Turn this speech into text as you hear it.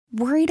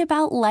Worried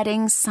about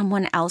letting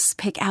someone else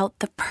pick out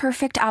the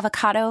perfect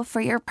avocado for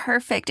your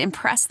perfect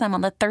impress them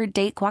on the third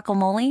date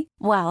guacamole?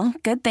 Well,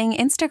 good thing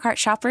Instacart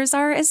shoppers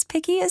are as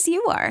picky as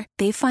you are.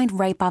 They find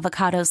ripe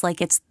avocados like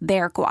it's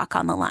their guac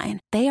on the line.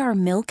 They are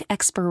milk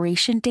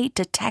expiration date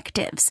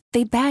detectives.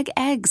 They bag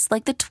eggs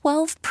like the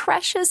 12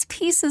 precious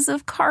pieces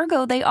of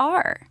cargo they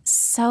are.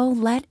 So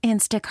let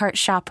Instacart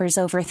shoppers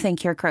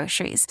overthink your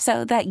groceries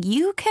so that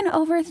you can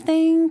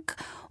overthink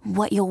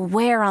what you'll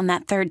wear on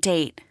that third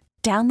date.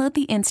 Download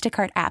the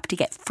Instacart app to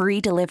get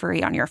free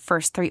delivery on your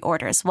first 3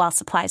 orders while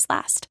supplies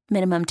last.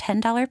 Minimum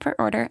 $10 per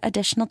order.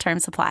 Additional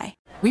terms apply.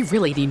 We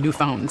really need new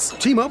phones.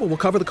 T-Mobile will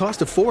cover the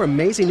cost of 4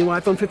 amazing new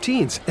iPhone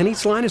 15s, and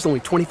each line is only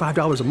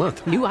 $25 a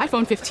month. New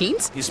iPhone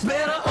 15s? It's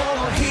better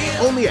over here.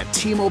 Only at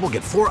T-Mobile,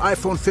 get 4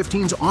 iPhone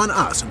 15s on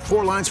us and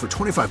 4 lines for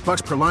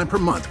 $25 per line per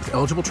month with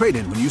eligible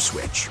trade-in when you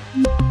switch.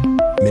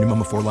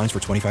 Minimum of 4 lines for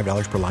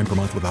 $25 per line per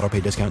month with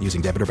autopay discount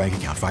using debit or bank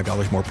account.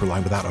 $5 more per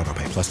line without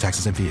autopay, plus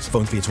taxes and fees.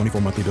 Phone fee at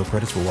 24 monthly bill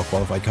credits for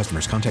well-qualified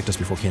customers. Contact us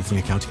before canceling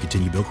account to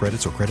continue bill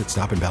credits or credit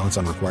stop and balance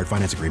on required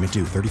finance agreement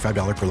due.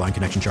 $35 per line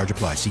connection charge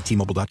applies. See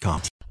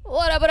T-Mobile.com.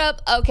 What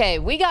up? Okay,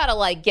 we got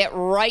to get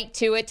right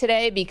to it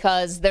today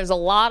because there's a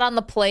lot on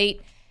the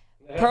plate.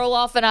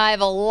 Perloff and I have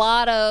a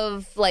lot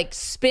of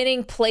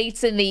spinning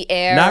plates in the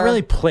air. Not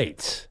really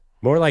plates.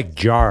 More like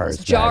jars.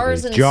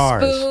 Jars and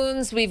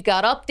spoons. We've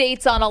got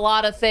updates on a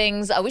lot of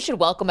things. We should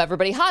welcome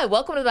everybody. Hi,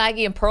 welcome to the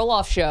Maggie and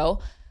Perloff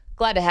Show.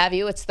 Glad to have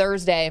you. It's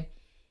Thursday.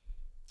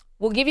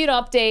 We'll give you an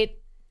update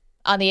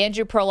on the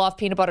Andrew Perloff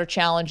Peanut Butter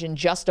Challenge in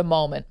just a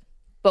moment.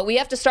 But we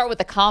have to start with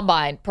the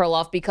Combine,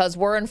 Perloff, because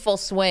we're in full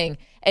swing.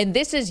 And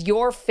this is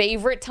your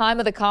favorite time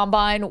of the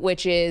Combine,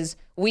 which is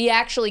we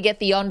actually get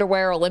the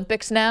underwear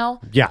Olympics now.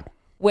 Yeah.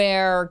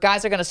 Where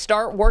guys are going to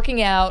start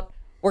working out.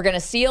 We're going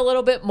to see a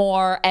little bit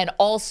more, and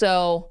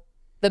also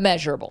the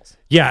measurables.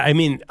 Yeah, I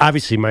mean,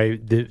 obviously,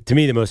 to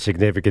me, the most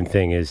significant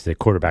thing is the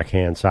quarterback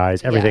hand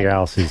size. Everything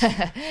else is...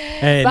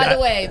 And by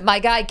the way, my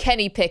guy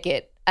Kenny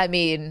Pickett, I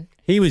mean...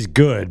 He was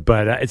good,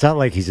 but it's not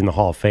like he's in the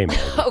Hall of Fame.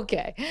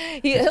 Okay.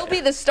 He'll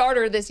be the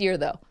starter this year,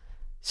 though.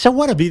 So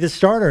what to be the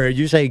starter? Are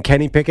you saying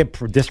Kenny Pickett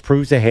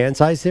disproves the hand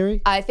size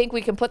theory? I think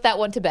we can put that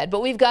one to bed.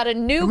 But we've got a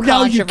new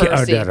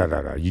controversy.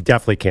 No. You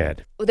definitely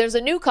can't. There's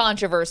a new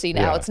controversy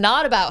now. Yeah. It's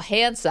not about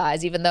hand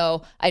size, even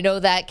though I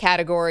know that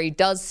category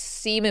does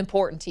seem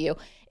important to you.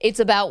 It's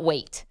about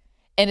weight.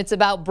 And it's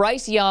about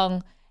Bryce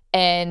Young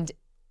and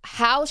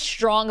how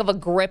strong of a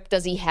grip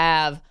does he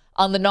have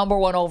on the number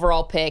 1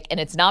 overall pick. And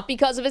it's not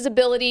because of his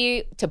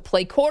ability to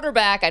play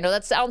quarterback. I know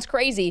that sounds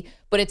crazy,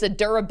 but it's a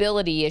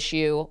durability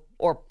issue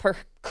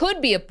could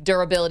be a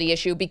durability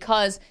issue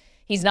because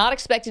he's not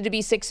expected to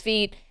be 6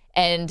 feet,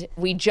 and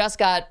we just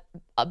got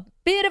a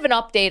bit of an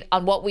update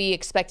on what we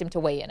expect him to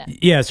weigh in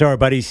at. Yeah, so our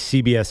buddy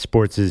CBS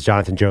Sports'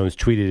 Jonathan Jones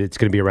tweeted it's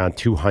going to be around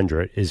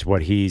 200 is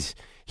what he's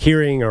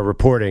hearing or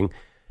reporting.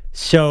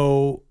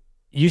 So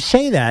you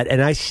say that,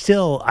 and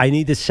I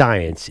need the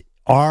science.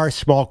 Are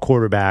small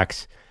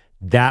quarterbacks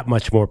that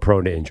much more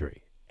prone to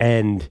injury?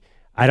 And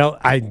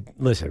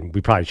listen, we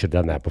probably should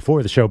have done that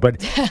before the show, but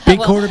big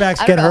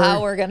quarterbacks get hurt.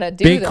 How we're going to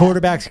do big that.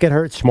 Quarterbacks get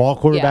hurt. Small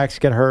quarterbacks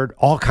get hurt.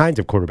 All kinds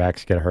of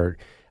quarterbacks get hurt.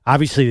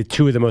 Obviously, the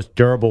 2 of the most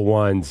durable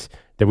ones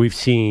that we've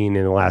seen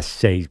in the last,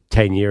 say,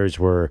 10 years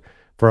were,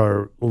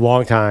 for a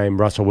long time,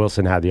 Russell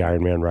Wilson had the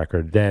Ironman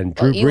record. Then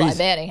Drew Brees. Eli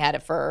Manning had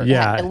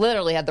it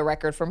literally had the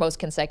record for most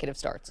consecutive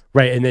starts.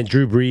 Right, and then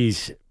Drew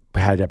Brees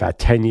had about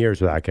 10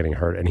 years without getting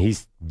hurt, and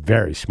he's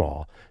very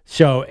small.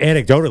 So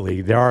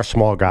anecdotally, there are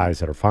small guys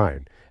that are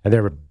fine. And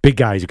there are big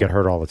guys who get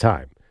hurt all the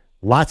time.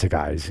 Lots of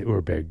guys who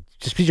are big.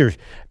 Just because you're,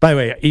 by the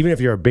way, even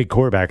if you're a big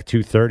quarterback,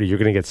 230, you're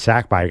going to get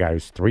sacked by a guy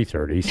who's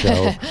 330.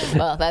 So,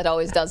 well, that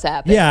always does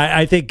happen. Yeah,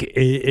 I think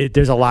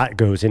there's a lot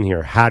goes in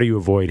here. How do you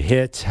avoid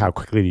hits? How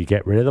quickly do you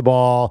get rid of the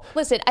ball?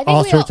 Listen, I think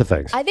all sorts of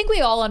things. I think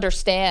we all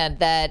understand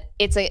that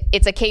it's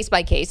a case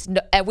by case,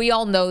 and we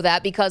all know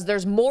that because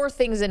there's more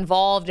things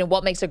involved in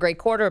what makes a great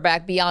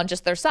quarterback beyond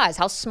just their size.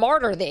 How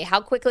smart are they? How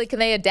quickly can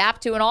they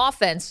adapt to an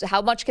offense?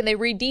 How much can they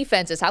read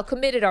defenses? How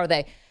committed are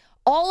they?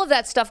 All of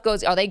that stuff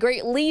goes, are they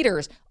great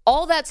leaders?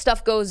 All that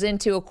stuff goes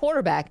into a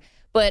quarterback.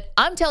 But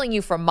I'm telling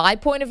you, from my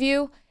point of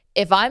view,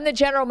 if I'm the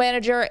general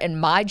manager and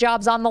my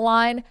job's on the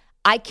line,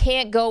 I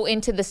can't go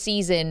into the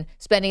season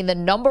spending the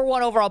number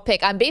 1 overall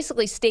pick. I'm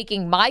basically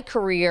staking my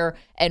career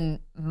and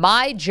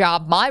my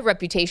job, my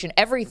reputation,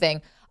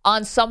 everything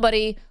on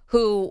somebody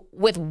who,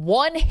 with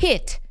 1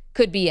 hit,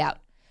 could be out.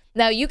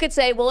 Now, you could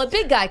say, well, a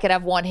big guy could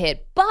have 1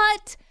 hit,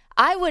 but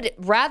I would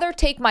rather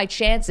take my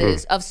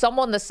chances of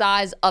someone the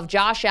size of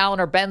Josh Allen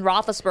or Ben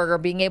Roethlisberger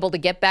being able to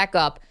get back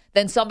up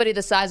than somebody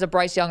the size of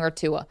Bryce Young or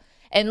Tua.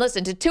 And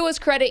listen, to Tua's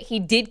credit, he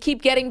did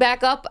keep getting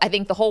back up. I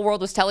think the whole world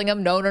was telling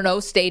him, no,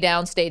 stay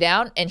down.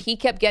 And he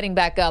kept getting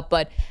back up.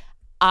 But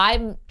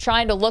I'm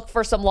trying to look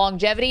for some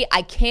longevity.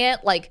 I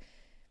can't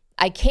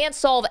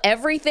solve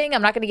everything.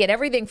 I'm not going to get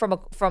everything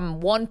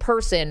from one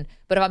person.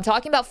 But if I'm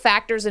talking about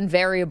factors and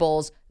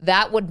variables,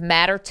 that would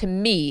matter to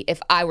me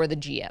if I were the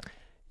GM.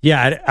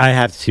 Yeah, I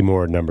have to see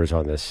more numbers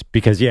on this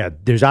because,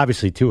 there's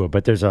obviously Tua,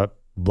 but there's a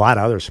lot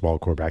of other small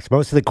quarterbacks.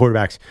 Most of the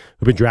quarterbacks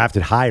who've been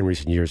drafted high in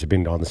recent years have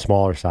been on the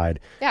smaller side.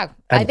 Yeah,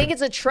 And I think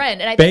it's a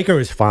trend. And I Baker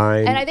was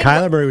fine. and I think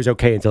Kyler Murray was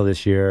okay until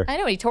this year. I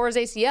know he tore his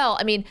ACL.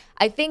 I mean,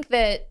 I think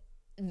that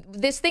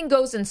this thing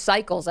goes in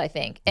cycles, I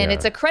think. And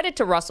it's a credit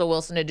to Russell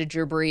Wilson and to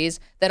Drew Brees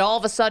that all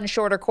of a sudden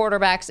shorter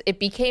quarterbacks, it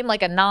became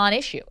like a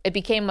non-issue. It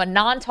became a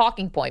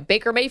non-talking point.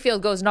 Baker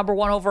Mayfield goes number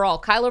 1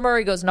 overall. Kyler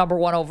Murray goes number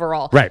 1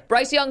 overall. Right.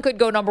 Bryce Young could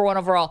go number 1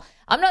 overall.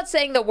 I'm not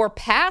saying that we're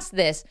past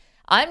this.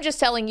 I'm just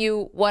telling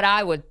you what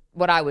I would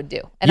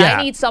do. And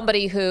I need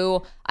somebody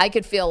who I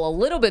could feel a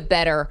little bit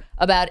better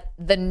about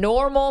the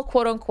normal,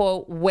 quote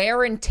unquote,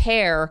 wear and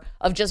tear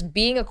of just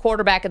being a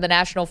quarterback in the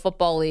National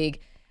Football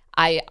League.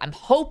 I'm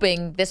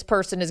hoping this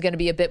person is going to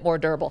be a bit more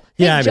durable.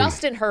 Yeah,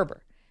 Justin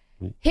Herbert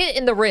hit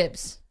in the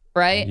ribs,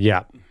 right?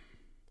 Yeah.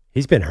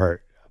 He's been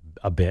hurt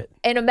a bit.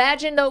 And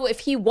imagine, though, if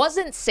he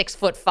wasn't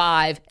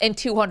 6'5" and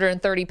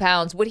 230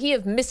 pounds, would he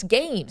have missed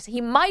games? He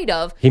might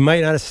have. He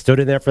might not have stood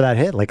in there for that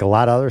hit like a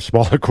lot of other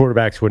smaller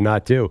quarterbacks would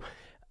not do.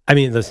 I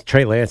mean,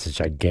 Trey Lance is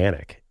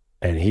gigantic,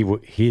 and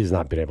he has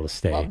not been able to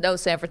stay. Well, no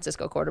San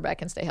Francisco quarterback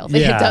can stay healthy.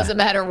 Yeah. It doesn't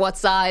matter what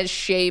size,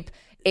 shape,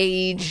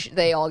 age,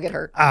 they all get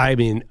hurt. I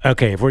mean,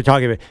 okay, if we're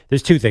talking about,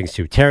 there's two things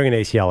too. Tearing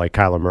an ACL like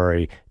Kyler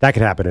Murray, that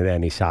could happen at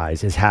any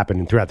size. It's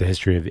happened throughout the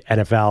history of the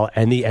NFL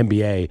and the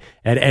NBA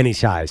at any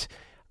size.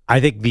 I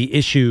think the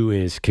issue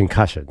is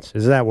concussions.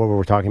 Isn't that what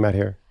we're talking about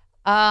here?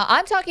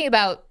 I'm talking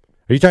about.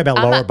 Are you talking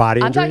about lower body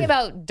injuries? I'm talking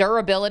about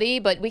durability,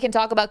 but we can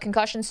talk about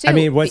concussions too. I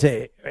mean,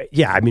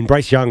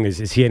 Bryce Young,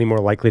 is he any more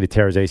likely to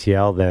tear his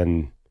ACL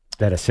than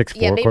a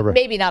 6'4" quarterback?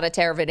 Maybe not a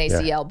tear of an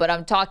ACL, but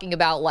I'm talking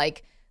about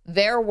like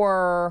there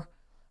were.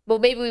 Well,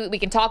 maybe we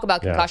can talk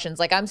about concussions.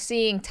 Like I'm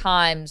seeing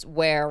times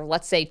where,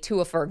 let's say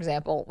Tua, for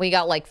example, we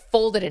got like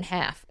folded in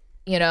half,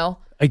 you know?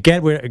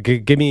 Again,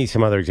 give me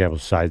some other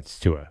examples besides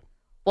Tua.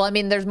 Well, I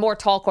mean, there's more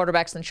tall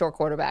quarterbacks than short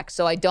quarterbacks,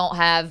 so I don't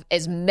have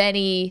as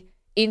many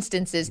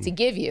instances to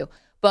give you.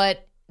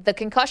 But the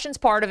concussions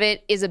part of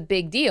it is a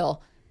big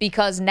deal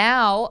because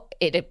now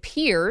it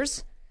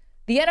appears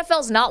the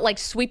NFL's not like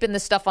sweeping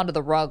this stuff under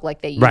the rug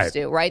like they used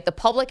to, right? The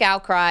public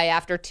outcry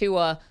after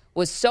Tua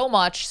was so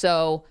much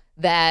so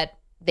that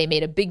they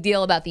made a big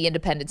deal about the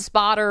independent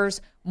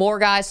spotters. More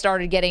guys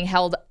started getting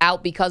held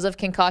out because of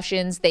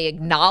concussions. They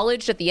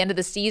acknowledged at the end of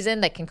the season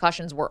that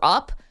concussions were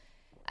up.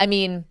 I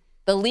mean,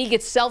 the league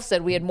itself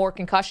said we had more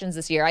concussions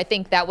this year. I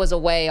think that was a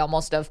way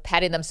almost of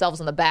patting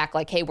themselves on the back,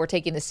 like, hey, we're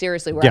taking this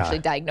seriously. We're actually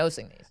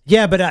diagnosing these.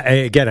 Yeah, but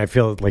again, I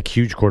feel like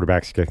huge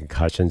quarterbacks get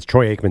concussions.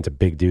 Troy Aikman's a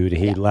big dude.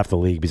 He left the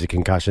league because of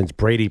concussions.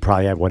 Brady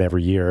probably had one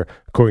every year,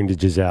 according to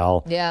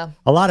Giselle. Yeah.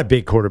 A lot of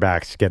big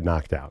quarterbacks get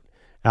knocked out.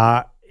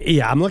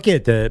 I'm looking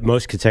at the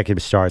most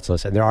consecutive starts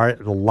list, and there are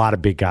a lot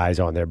of big guys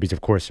on there because,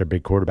 of course, they're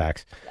big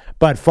quarterbacks.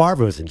 But Favre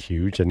wasn't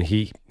huge, and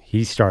he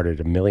started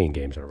a million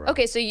games in a row.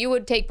 Okay, so you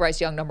would take Bryce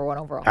Young number 1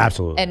 overall.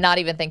 Absolutely. And not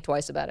even think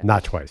twice about it.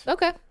 Not twice.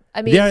 Okay.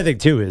 I mean, the other thing,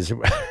 too, is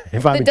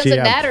if I'm it a doesn't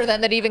GM, matter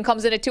then that he even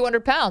comes in at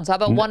 200 pounds. How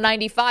about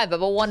 195? How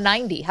about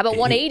 190? How about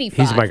 185?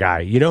 He's my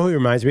guy. You know who he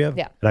reminds me of?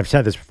 Yeah. And I've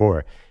said this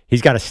before.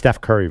 He's got a Steph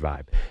Curry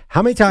vibe.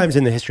 How many times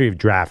in the history of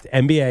draft,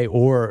 NBA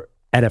or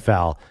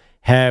NFL,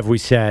 have we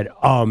said,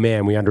 oh,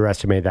 man, we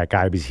underestimated that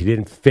guy because he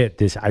didn't fit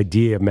this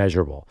idea of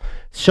measurable?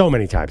 So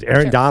many times.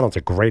 Aaron Donald's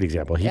a great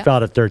example. He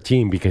fell to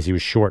 13 because he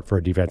was short for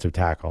a defensive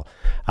tackle.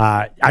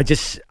 I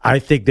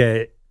think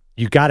that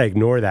you got to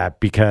ignore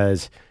that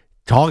because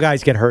tall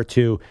guys get hurt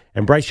too.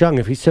 And Bryce Young,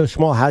 if he's so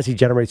small, how does he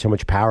generate so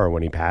much power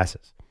when he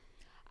passes?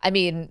 I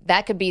mean,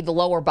 that could be the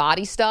lower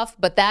body stuff,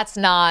 but that's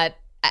not.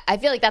 I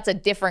feel like that's a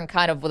different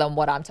kind of than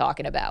what I'm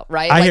talking about,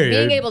 right? I like hear you.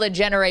 Being able to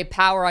generate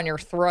power on your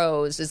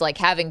throws is like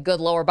having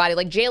good lower body.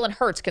 Like Jalen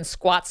Hurts can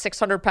squat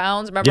 600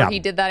 pounds. Remember he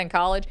did that in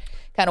college?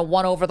 Kind of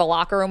won over the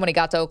locker room when he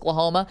got to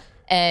Oklahoma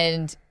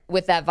and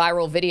with that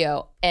viral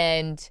video.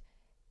 And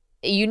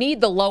you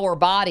need the lower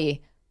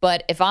body,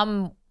 but if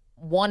I'm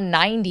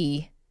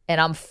 190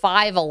 and I'm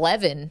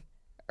 5'11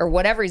 or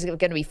whatever he's going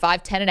to be,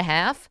 5'10 and a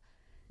half,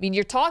 I mean,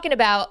 you're talking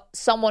about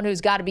someone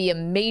who's got to be a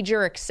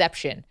major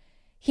exception.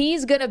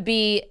 He's going to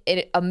be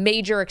a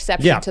major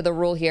exception to the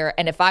rule here,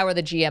 and if I were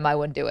the GM, I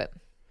wouldn't do it.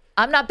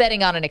 I'm not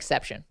betting on an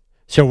exception.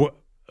 So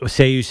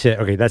say you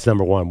said, okay, that's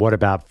number 1. What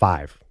about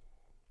 5?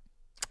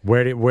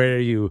 Where are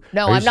you?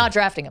 No, I'm not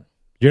drafting him.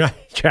 You're not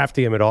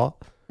drafting him at all?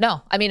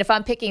 No. I mean, if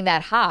I'm picking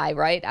that high,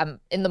 right, I'm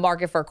in the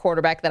market for a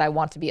quarterback that I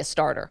want to be a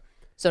starter.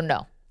 So,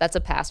 no, that's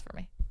a pass for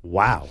me.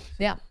 Wow.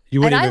 Yeah.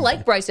 I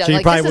like Bryce Young. So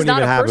like, this is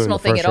not a personal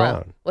thing at all.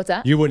 Round. What's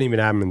that? You wouldn't even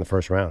have him in the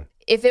first round.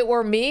 If it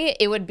were me,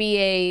 it would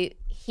be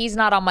he's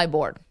not on my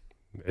board.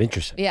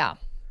 Interesting. Yeah.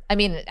 I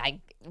mean,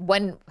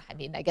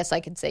 I guess I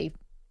could say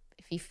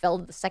if he fell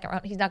to the second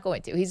round, he's not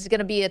going to. He's going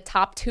to be a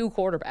top 2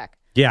 quarterback.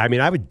 Yeah, I mean,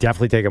 I would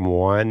definitely take him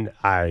 1.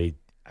 I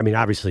mean,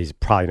 obviously, he's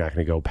probably not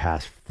going to go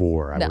past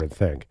 4, I wouldn't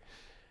think.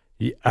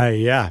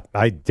 Yeah,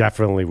 I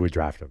definitely would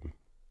draft him.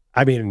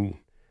 I mean,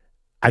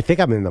 I think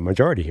I'm in the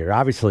majority here.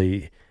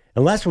 Obviously,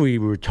 unless we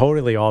were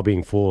totally all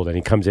being fooled and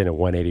he comes in at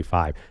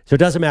 185. So it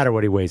doesn't matter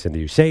what he weighs into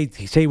you. Say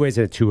he weighs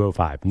in at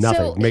 205.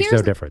 Nothing. So makes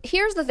no difference.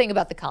 Here's the thing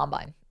about the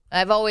combine.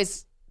 I've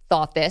always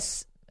thought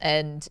this,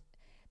 And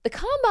the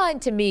combine,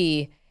 to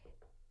me,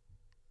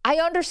 I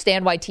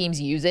understand why teams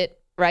use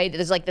it, right?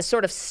 There's like this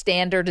sort of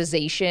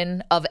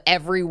standardization of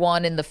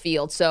everyone in the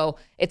field. So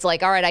it's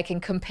like, all right, I can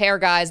compare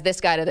guys,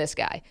 this guy to this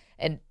guy.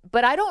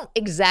 But I don't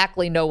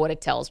exactly know what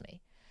it tells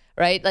me,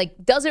 right? Like,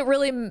 does it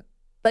really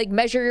like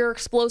measure your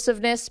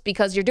explosiveness?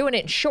 Because you're doing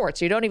it in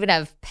shorts. You don't even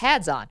have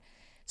pads on.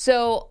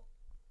 So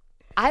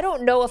I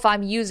don't know if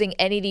I'm using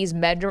any of these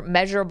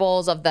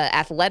measurables of the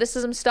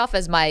athleticism stuff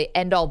as my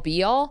end-all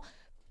be-all,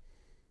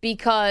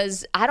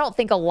 because I don't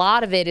think a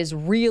lot of it is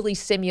really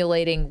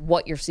simulating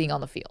what you're seeing on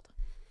the field.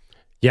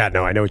 Yeah,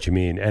 no, I know what you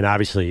mean. And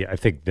obviously, I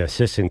think the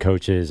assistant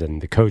coaches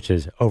and the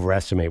coaches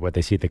overestimate what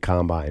they see at the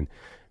combine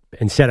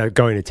instead of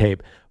going to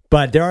tape.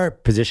 But there are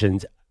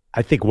positions,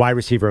 I think wide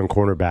receiver and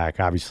cornerback,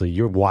 obviously,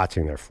 you're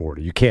watching their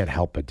 40. You can't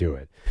help but do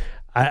it.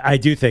 I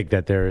do think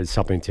that there is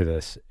something to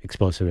this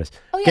explosiveness.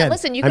 Oh, yeah, Again,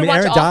 listen, you can watch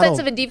Aaron offensive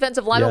Donald, and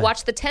defensive linemen,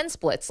 watch the 10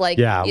 splits. Like,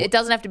 it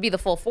doesn't have to be the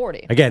full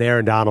 40. Again,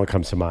 Aaron Donald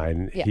comes to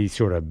mind. Yeah. He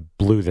sort of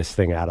blew this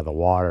thing out of the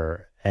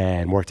water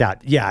and worked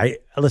out. Yeah,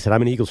 listen,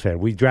 I'm an Eagles fan.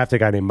 We drafted a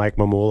guy named Mike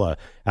Mamula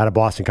out of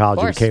Boston College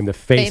who became the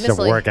face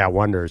famously. of workout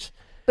wonders.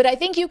 But I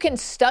think you can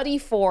study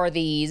for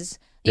these.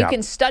 You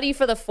can study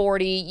for the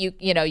 40.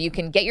 You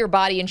can get your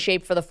body in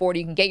shape for the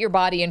 40. You can get your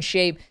body in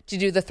shape to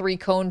do the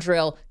 3-cone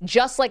drill.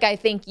 Just like I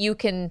think you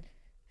can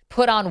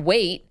put on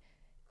weight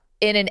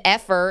in an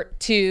effort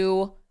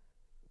to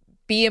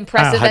be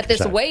impressive at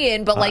this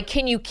weigh-in. But like,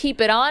 can you keep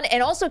it on?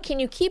 And also, can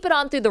you keep it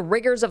on through the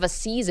rigors of a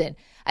season?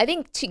 I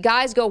think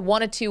guys go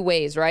one of two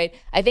ways, right?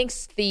 I think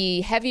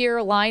the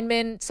heavier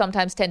linemen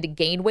sometimes tend to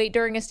gain weight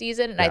during a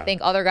season, and I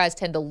think other guys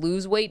tend to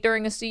lose weight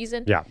during a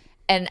season. Yeah.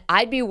 And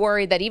I'd be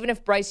worried that even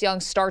if Bryce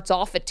Young starts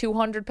off at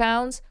 200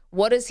 pounds,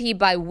 what is he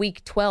by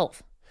week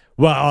 12?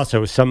 Well,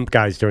 also, some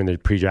guys during the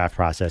pre-draft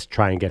process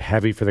try and get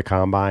heavy for the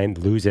combine,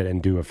 lose it,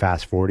 and do a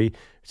fast 40.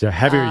 So the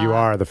heavier you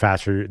are,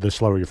 the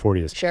slower your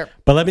 40 is. Sure.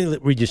 But let me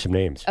read you some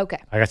names. Okay.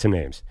 I got some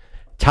names.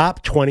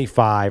 Top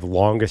 25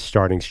 longest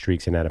starting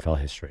streaks in NFL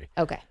history.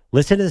 Okay.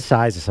 Listen to the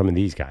size of some of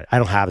these guys. I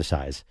don't have the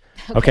size.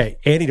 Okay.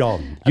 Andy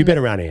Dalton. You've been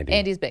around Andy.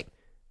 Andy's big.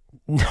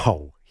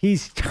 No,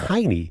 he's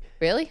tiny.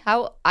 Really?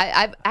 How?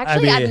 I've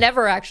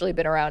never actually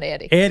been around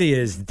Andy. Andy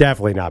is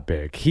definitely not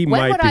big. He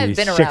When might would be I have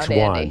been around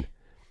 6'1". Andy?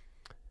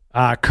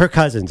 Kirk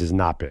Cousins is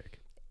not big.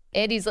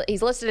 He's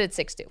listed at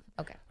 6'2".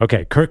 Okay.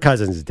 Okay, Kirk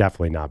Cousins is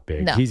definitely not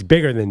big. No. He's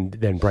bigger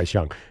than Bryce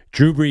Young.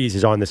 Drew Brees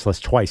is on this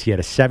list twice. He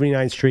had a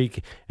 79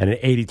 streak and an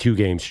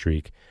 82-game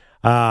streak.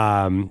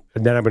 And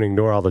then I'm going to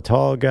ignore all the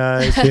tall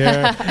guys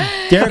here.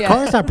 Derek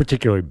Carr's not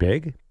particularly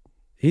big.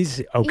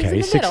 He's okay.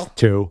 He's in the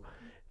 6'2".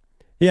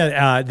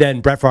 Yeah,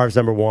 then Brett Favre's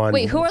number one.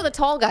 Wait, who are the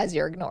tall guys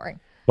you're ignoring?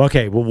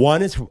 Okay, well,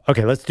 one is...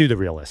 Okay, let's do the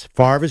real list.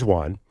 Favre is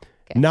one.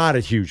 Okay. Not a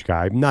huge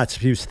guy.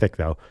 He was thick,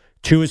 though.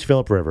 2 is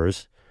Phillip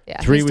Rivers.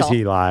 Yeah, 3 was tall.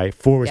 Eli.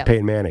 4 was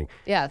Peyton Manning.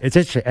 Yeah. It's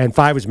interesting. And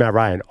 5 was Matt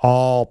Ryan,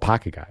 all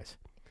pocket guys.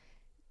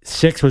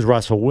 6 was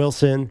Russell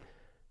Wilson.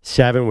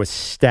 7 was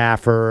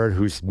Stafford,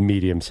 who's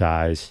medium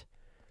size.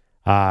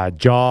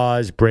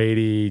 Jaws,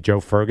 Brady, Joe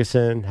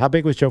Ferguson. How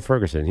big was Joe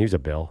Ferguson? He was a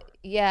Bill.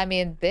 Yeah, I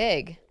mean,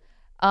 big.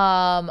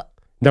 No,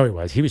 he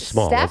was. He was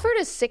small. Stafford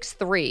is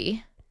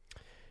 6'3".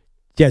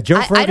 Yeah,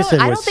 Joe Ferguson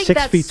I don't was think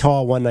 6 feet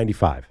tall,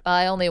 195.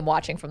 I only am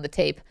watching from the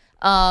tape.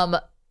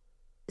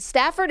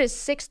 Stafford is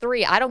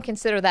 6'3". I don't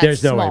consider that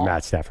There's small. no way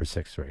Matt Stafford's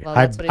 6'3". Well,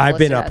 that's what he's I've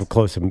been listed up as.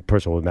 close and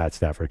personal with Matt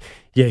Stafford.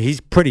 Yeah,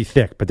 he's pretty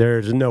thick, but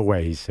there's no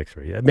way he's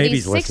 6'3". Maybe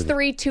he's listed.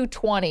 6'3",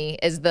 220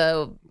 is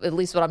at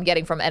least what I'm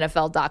getting from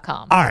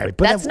NFL.com. All right,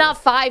 but that's not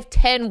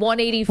 5'10",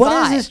 185. What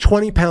does this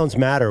 20 pounds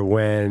matter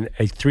when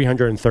a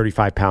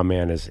 335-pound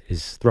man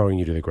is throwing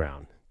you to the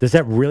ground? Does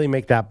that really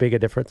make that big a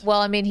difference?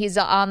 Well, I mean, he's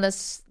on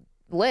this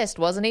list,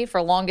 wasn't he, for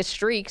longest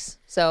streaks?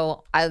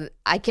 So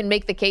I can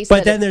make the case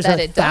but that then there's that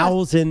a it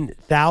does.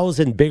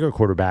 thousand bigger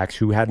quarterbacks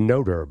who had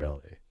no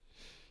durability.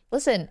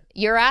 Listen,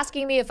 you're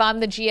asking me if I'm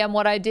the GM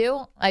what I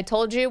do. I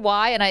told you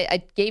why, and I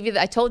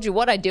told you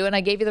what I do, and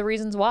I gave you the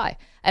reasons why.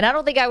 And I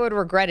don't think I would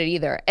regret it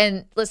either.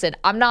 And listen,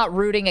 I'm not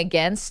rooting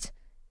against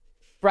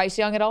Bryce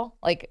Young at all.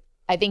 Like,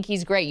 I think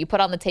he's great. You put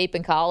on the tape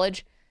in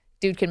college,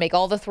 dude can make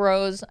all the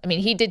throws. I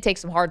mean, he did take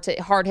some hard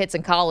hits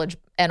in college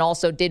and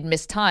also did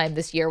miss time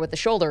this year with the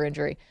shoulder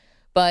injury.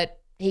 But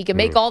he can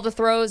make all the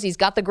throws. He's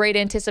got the great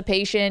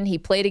anticipation. He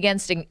played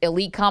against an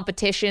elite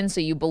competition,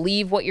 so you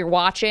believe what you're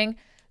watching.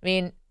 I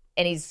mean,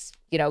 and he's,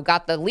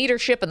 got the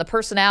leadership and the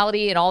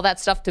personality and all that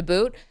stuff to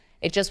boot.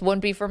 It just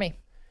wouldn't be for me.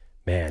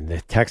 Man, the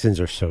Texans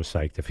are so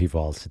psyched if he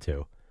falls to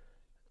 2.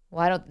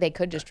 Well, they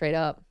could just trade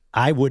up.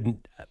 I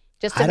wouldn't.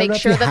 Just to make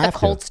sure that the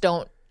Colts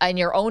don't, in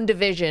your own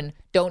division,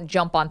 don't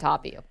jump on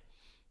top of you.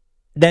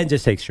 Then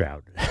just take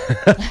Stroud.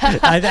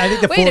 I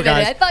think the Wait 4 a minute.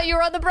 guys. I thought you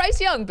were on the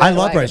Bryce Young. I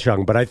love Bryce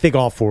Young, but I think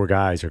all 4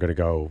 guys are going to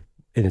go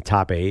in the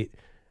top 8.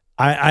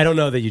 I don't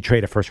know that you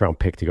trade a first-round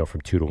pick to go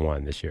from 2 to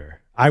 1 this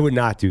year. I would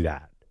not do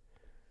that.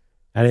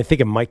 And I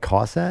think it might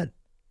cost that.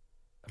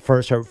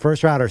 First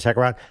round or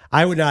second round.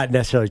 I would not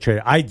necessarily trade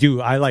it.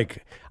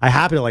 I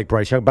happen to like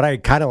Bryce Young, but I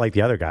kind of like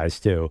the other guys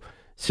too.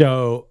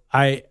 So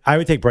I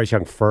would take Bryce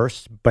Young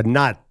first, but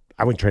not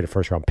I wouldn't trade a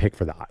first-round pick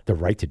for the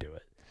right to do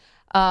it.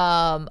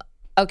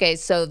 Okay,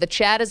 so the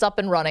chat is up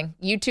and running.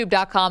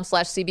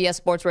 YouTube.com/CBS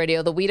Sports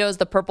Radio. The Weedos,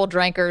 the Purple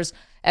Drankers,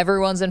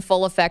 everyone's in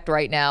full effect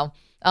right now.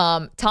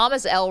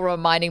 Thomas L.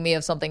 reminding me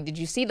of something. Did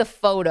you see the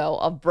photo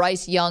of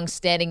Bryce Young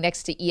standing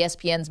next to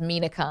ESPN's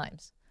Mina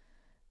Kimes?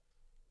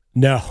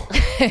 No.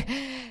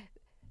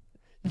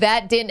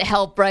 That didn't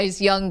help Bryce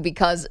Young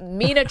because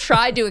Mina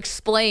tried to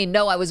explain,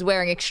 no, I was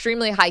wearing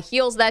extremely high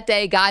heels that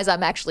day. Guys,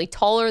 I'm actually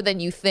taller than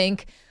you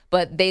think,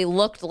 but they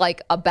looked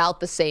like about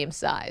the same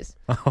size.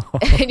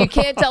 And you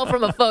can't tell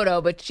from a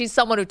photo, but she's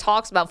someone who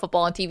talks about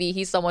football on TV.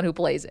 He's someone who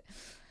plays it.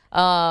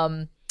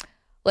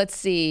 Let's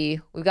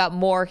see. We've got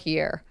more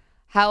here.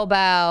 How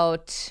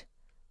about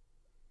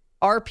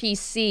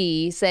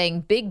RPC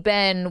saying Big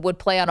Ben would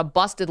play on a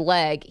busted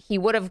leg? He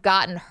would have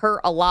gotten hurt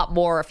a lot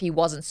more if he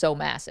wasn't so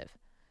massive.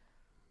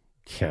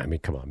 Yeah, I mean,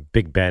 come on.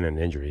 Big Ben and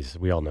injuries.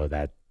 We all know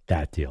that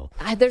deal.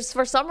 There's,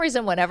 for some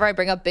reason, whenever I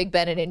bring up Big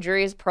Ben and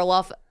injuries,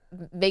 Perloff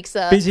makes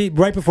a... Busy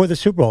right before the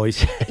Super Bowl. He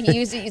said,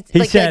 he's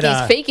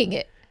faking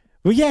it.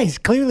 Well, yeah, he's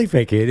clearly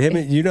faking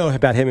it. You know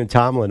about him and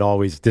Tomlin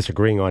always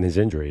disagreeing on his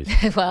injuries.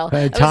 Well,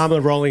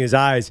 Tomlin rolling his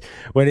eyes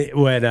when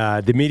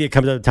the media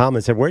comes up to Tomlin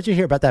and said, "Where'd you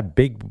hear about that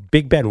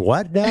Big Ben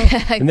what now?"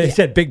 And they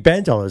said Big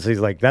Ben told us. He's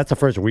like, "That's the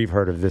first we've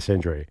heard of this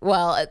injury."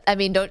 Well, I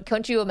mean,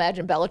 can't you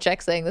imagine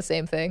Belichick saying the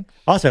same thing?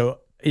 Also,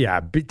 yeah,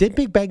 did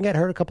Big Ben get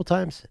hurt a couple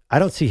times? I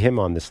don't see him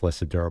on this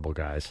list of durable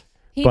guys.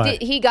 He got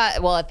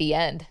at the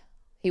end.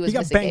 He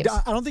got banged games.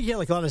 up. I don't think he had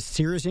a lot of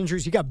serious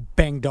injuries. He got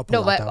banged up a lot.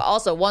 No, but though.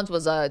 also once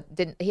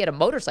he had a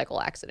motorcycle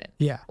accident.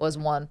 Yeah. Was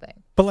one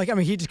thing. But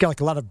he just got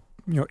a lot of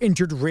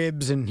injured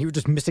ribs, and he would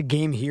just miss a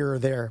game here or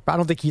there. But I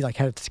don't think he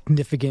had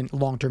significant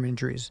long-term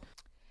injuries.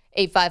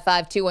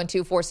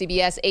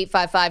 855-212-4CBS,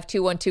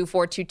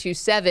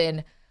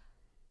 855-212-4227.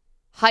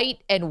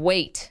 Height and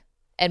weight.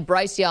 And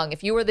Bryce Young,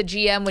 if you were the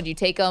GM, would you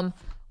take him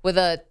with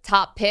a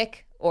top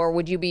pick, or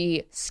would you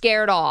be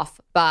scared off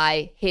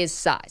by his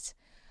size?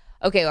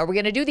 Okay, are we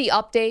going to do the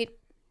update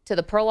to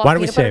the Perloff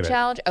Peanut Butter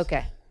Challenge?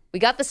 Okay. We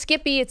got the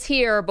Skippy. It's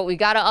here, but we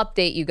got to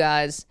update you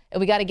guys. And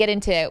we got to get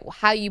into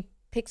how you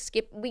pick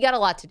Skip. We got a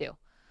lot to do.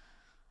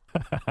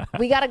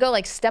 We got to go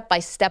step by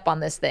step on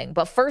this thing.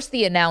 But first,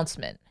 the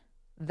announcement.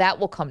 That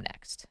will come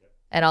next.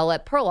 And I'll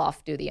let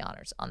Perloff do the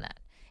honors on that.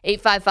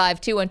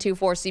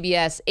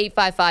 855-212-4CBS,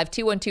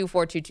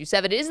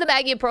 855-212-4227. It is the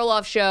Maggie and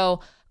Perloff Show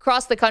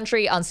across the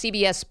country on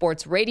CBS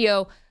Sports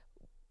Radio.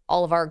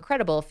 All of our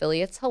incredible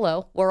affiliates,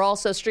 hello. We're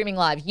also streaming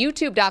live,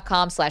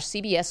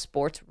 youtube.com/CBS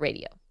Sports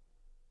Radio.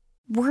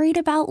 Worried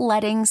about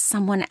letting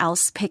someone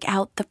else pick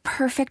out the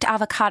perfect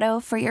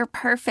avocado for your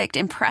perfect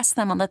impress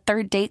them on the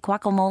third date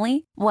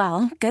guacamole?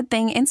 Well, good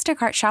thing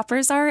Instacart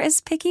shoppers are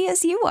as picky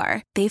as you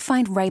are. They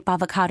find ripe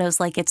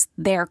avocados like it's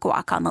their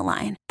guac on the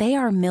line. They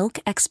are milk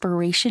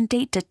expiration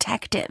date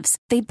detectives.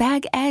 They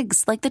bag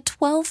eggs like the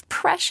 12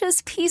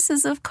 precious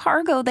pieces of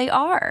cargo they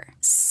are.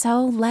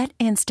 So let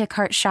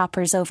Instacart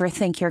shoppers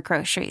overthink your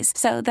groceries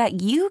so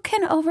that you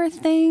can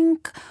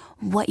overthink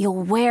what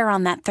you'll wear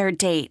on that third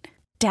date.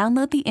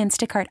 Download the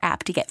Instacart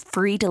app to get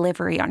free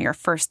delivery on your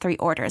first 3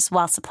 orders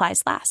while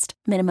supplies last.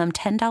 Minimum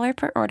 $10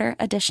 per order.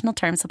 Additional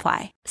terms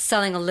apply.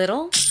 Selling a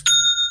little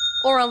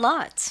or a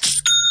lot?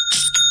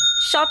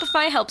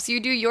 Shopify helps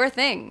you do your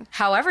thing,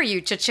 however you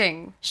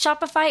cha-ching.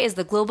 Shopify is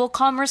the global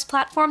commerce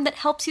platform that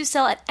helps you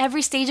sell at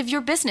every stage of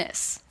your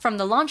business. From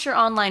the launch your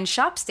online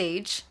shop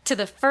stage, to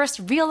the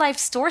first real-life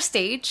store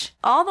stage,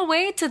 all the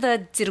way to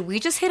the did we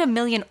just hit 1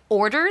 million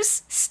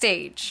orders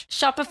stage.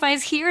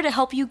 Shopify's here to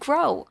help you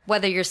grow.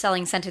 Whether you're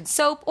selling scented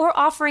soap or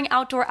offering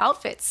outdoor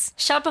outfits,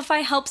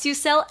 Shopify helps you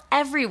sell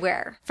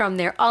everywhere. From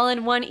their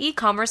all-in-one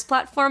e-commerce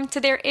platform to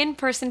their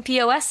in-person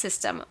POS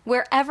system,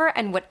 wherever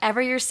and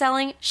whatever you're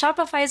selling,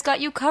 Shopify's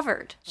got you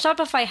covered.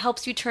 Shopify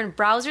helps you turn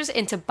browsers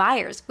into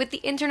buyers with the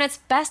internet's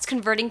best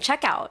converting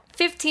checkout.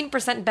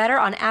 15% better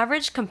on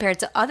average compared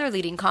to other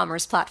leading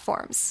commerce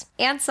platforms.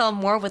 And sell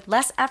more with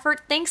less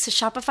effort thanks to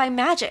Shopify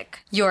Magic,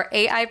 your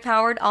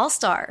AI-powered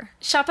all-star.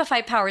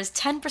 Shopify powers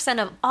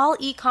 10% of all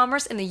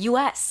e-commerce in the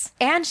U.S.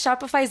 And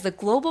Shopify is the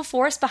global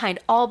force behind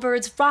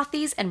Allbirds,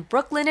 Rothy's, and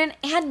Brooklinen,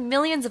 and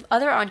millions of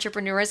other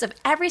entrepreneurs of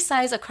every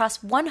size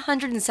across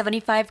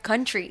 175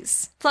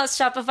 countries. Plus,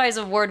 Shopify's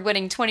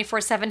award-winning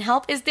 24/7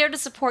 help is there to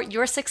support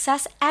your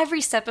success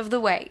every step of the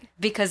way.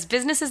 Because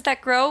businesses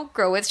that grow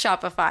with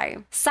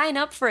Shopify. Sign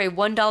up for a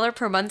 $1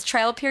 per month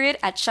trial period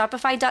at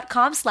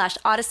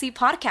shopify.com/Odyssey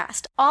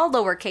Podcast, all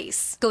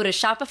lowercase. Go to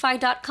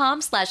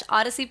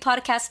shopify.com/Odyssey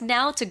Podcast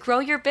now to grow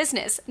your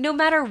business, no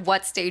matter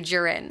what stage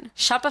you're in.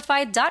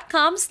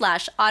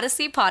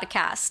 Shopify.com/Odyssey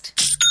Podcast.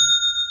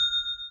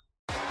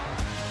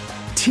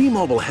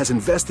 T-Mobile has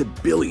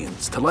invested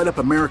billions to light up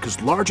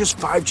America's largest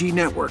 5G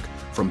network,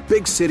 from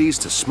big cities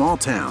to small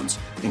towns,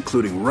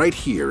 including right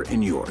here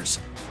in yours.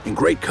 And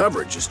great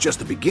coverage is just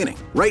the beginning.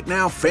 Right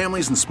now,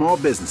 families and small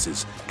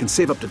businesses can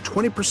save up to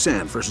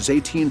 20% versus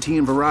AT&T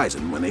and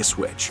Verizon when they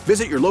switch.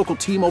 Visit your local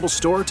T-Mobile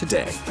store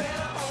today.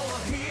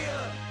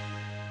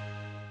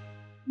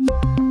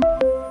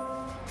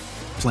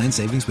 Plan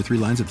savings with 3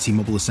 lines of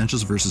T-Mobile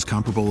Essentials versus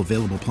comparable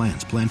available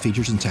plans. Plan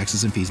features and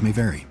taxes and fees may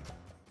vary.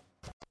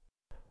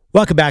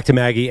 Welcome back to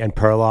Maggie and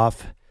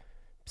Perloff.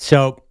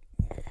 So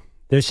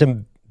there's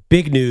some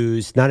big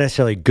news, not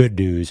necessarily good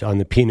news, on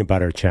the peanut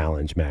butter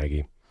challenge,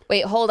 Maggie.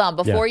 Wait, hold on.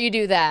 Before you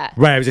do that.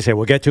 Right, I was going to say,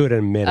 we'll get to it in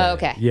a minute. Oh,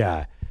 okay.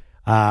 Yeah.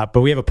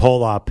 But we have a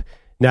poll up.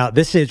 Now,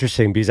 this is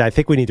interesting because I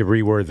think we need to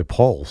reword the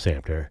poll,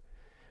 Samter.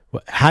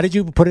 How did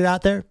you put it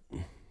out there?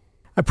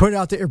 I put it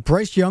out there. If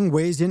Bryce Young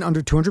weighs in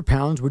under 200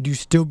 pounds, would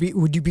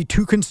you be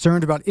too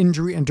concerned about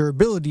injury and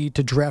durability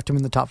to draft him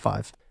in the top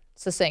 5?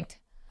 Succinct.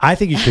 I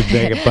think you should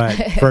make it, but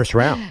first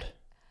round.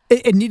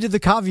 It needed the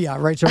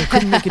caveat, right? So I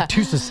couldn't make it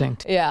too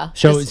succinct. Yeah.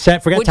 So forget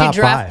top 5. Would you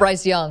draft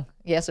Bryce Young?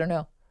 Yes or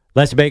no?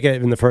 Let's make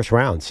it in the first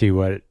round. See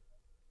what.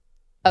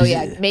 Oh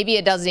yeah, maybe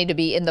it does need to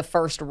be in the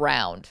first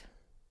round.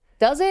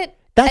 Does it?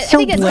 That's I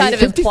think it's kind of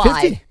 50-50.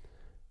 implied.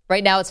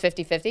 Right now it's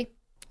 50-50.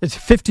 It's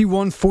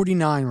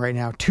 51-49 right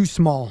now. Too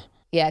small.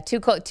 Yeah,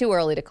 too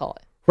early to call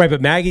it. Right,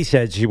 but Maggie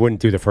said she wouldn't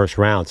do the first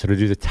round, so to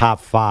do the top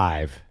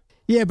 5.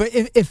 Yeah, but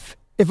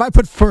if I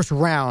put first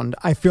round,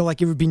 I feel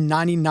like it would be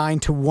 99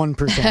 to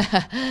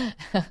 1%.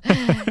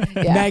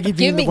 Yeah. Maggie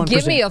being the 1%.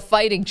 Give me a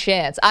fighting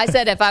chance. I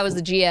said if I was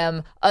a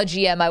GM,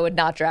 I would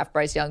not draft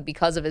Bryce Young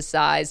because of his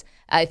size.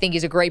 I think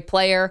he's a great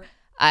player.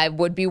 I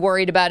would be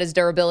worried about his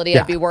durability.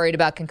 Yeah. I'd be worried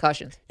about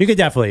concussions. You could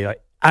definitely.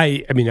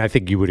 I mean, I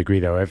think you would agree,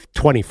 though. If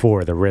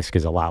 24, the risk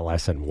is a lot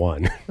less than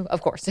 1.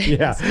 Of course.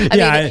 Yeah. I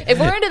mean, if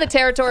we're into the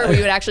territory where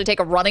you would actually take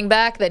a running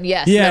back, then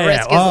yes, the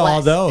risk is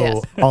less.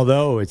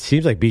 Although it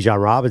seems like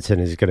Bijan Robinson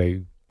is going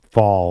to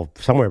fall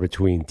somewhere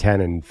between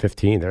 10 and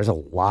 15. There's a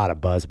lot of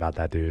buzz about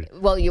that dude.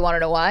 Well, you want to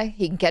know why?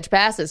 He can catch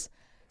passes.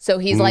 So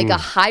he's like a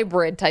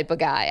hybrid type of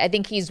guy. I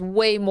think he's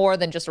way more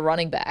than just a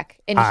running back.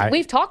 And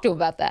we've talked to him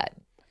about that.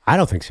 I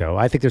don't think so.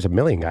 I think there's a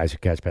million guys who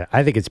catch passes.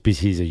 I think it's because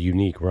he's a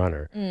unique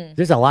runner.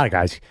 There's a lot of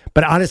guys.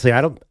 But honestly,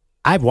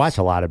 I've watched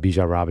a lot of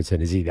Bijan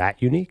Robinson. Is he that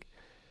unique?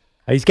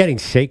 He's getting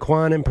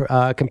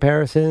Saquon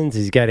comparisons.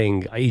 He's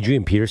getting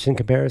Adrian Peterson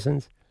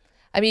comparisons.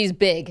 I mean, he's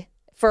big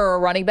for a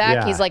running back.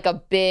 Yeah. He's like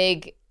a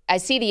big. I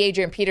see the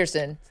Adrian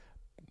Peterson.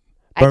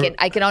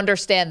 I can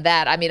understand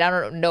that. I mean, I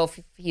don't know if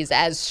he's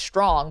as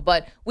strong,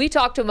 but we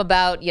talked to him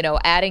about,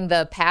 adding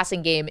the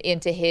passing game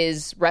into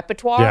his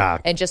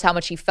repertoire and just how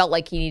much he felt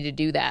like he needed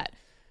to do that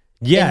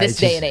in this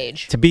day and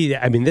age.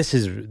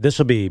 This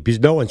will be, because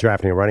no one's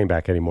drafting a running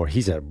back anymore.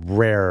 He's a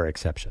rare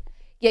exception.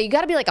 Yeah, you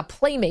got to be like a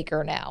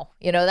playmaker now.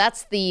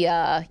 That's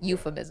the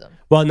euphemism.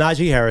 Well,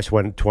 Najee Harris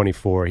went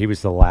 24. He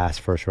was the last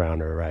first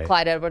rounder, right?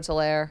 Clyde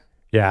Edwards-Helaire.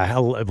 Yeah,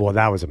 well,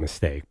 that was a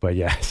mistake, but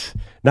yes.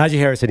 Najee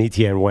Harris and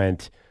Etienne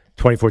went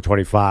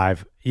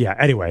 24-25. Yeah,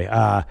 anyway,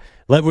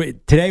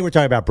 today we're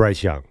talking about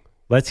Bryce Young.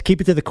 Let's keep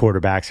it to the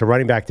quarterbacks. A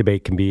running back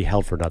debate can be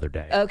held for another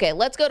day. Okay,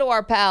 let's go to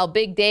our pal,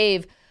 Big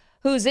Dave,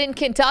 who's in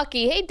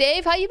Kentucky. Hey,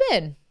 Dave, how you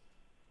been?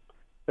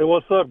 Hey,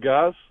 what's up,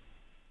 guys?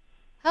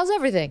 How's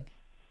everything?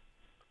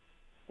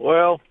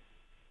 Well,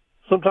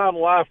 sometimes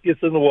life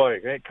gets in the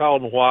way. I ain't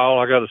called in a while.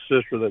 I got a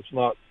sister that's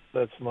not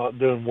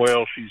doing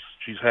well.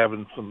 She's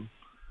having some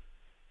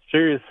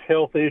serious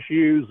health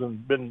issues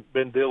and been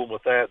dealing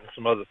with that and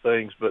some other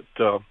things. But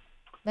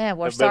man,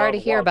 we're sorry to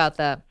hear about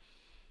that.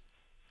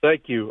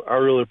 Thank you. I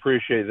really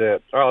appreciate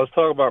that. All right, let's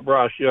talk about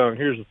Bryce Young.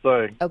 Here's the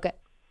thing. Okay.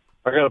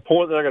 I got a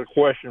point that I got a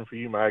question for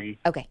you, Maggie.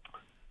 Okay.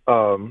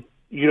 The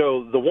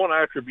one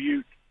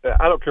attribute,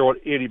 I don't care what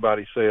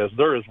anybody says,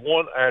 there is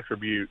one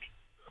attribute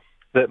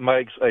that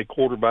makes a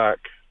quarterback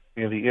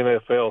in the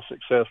NFL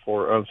successful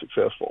or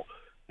unsuccessful,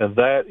 and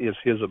that is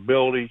his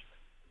ability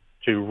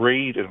to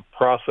read and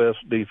process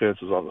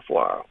defenses on the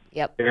fly.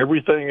 Yep.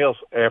 Everything else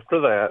after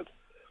that,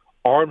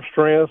 arm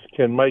strength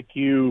can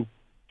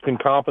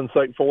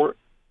compensate for it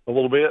a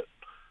little bit.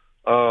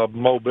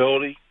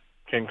 Mobility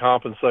can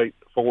compensate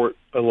for it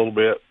a little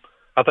bit.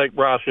 I think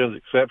Bryce Young's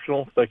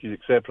exceptional. I think he's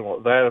exceptional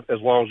at that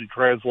as long as he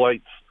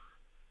translates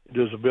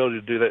his ability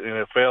to do that in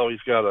the NFL. He's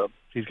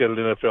got an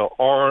NFL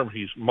arm.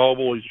 He's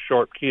mobile. He's a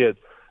sharp kid.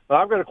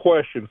 Now, I've got a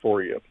question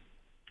for you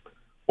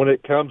when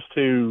it comes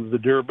to the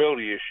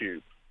durability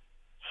issue.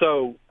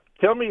 So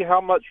tell me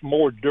how much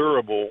more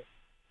durable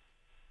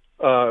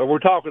we're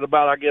talking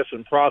about, I guess,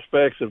 in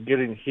prospects of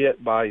getting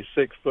hit by a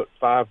 6'5",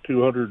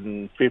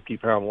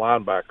 250-pound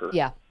linebacker.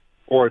 Yeah.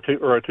 Or a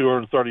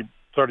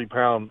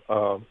 230-pound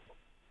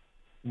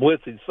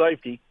blitzing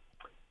safety.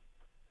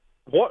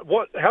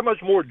 How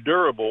much more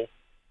durable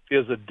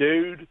is a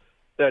dude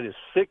that is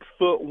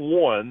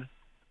 6'1"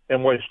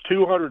 and weighs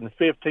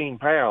 215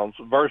 pounds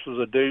versus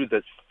a dude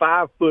that's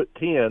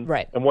 5'10"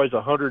 right. and weighs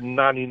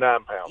 199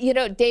 pounds?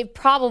 Dave,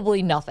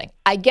 probably nothing.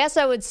 I guess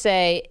I would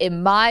say,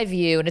 in my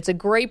view, and it's a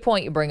great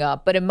point you bring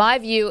up, but in my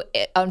view,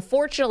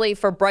 unfortunately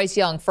for Bryce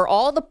Young, for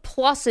all the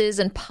pluses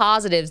and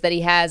positives that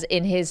he has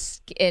in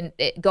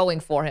going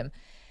for him,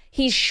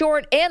 he's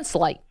short and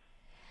slight.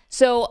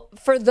 So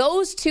for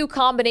those two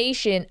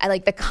combination, I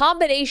like the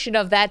combination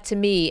of that to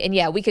me. And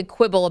yeah, we could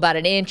quibble about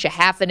an inch, a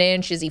half an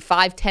inch. Is he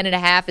 5'10 and a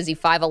half? Is he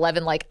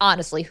 5'11? Like,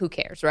 honestly, who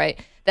cares, right?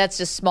 That's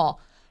just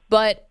small.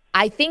 But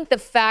I think the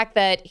fact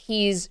that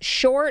he's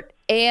short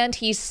and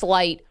he's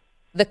slight,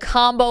 the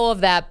combo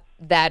of that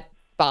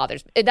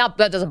bothers me. That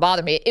doesn't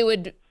bother me. It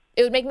would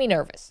make me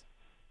nervous.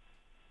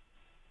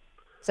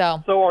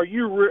 So are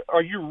you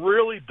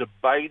really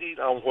debating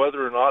on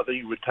whether or not that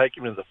you would take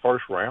him in the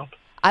first round?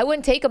 I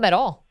wouldn't take him at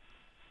all.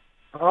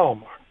 Oh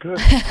my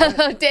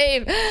goodness,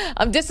 Dave,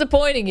 I'm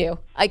disappointing you.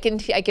 I can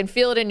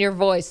feel it in your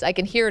voice. I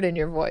can hear it in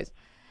your voice.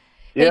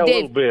 Yeah, hey, Dave,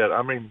 a little bit.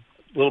 I mean,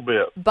 a little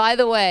bit. By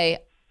the way,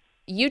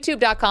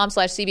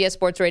 youtube.com/CBS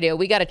Sports Radio.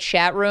 We got a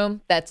chat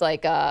room that's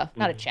like not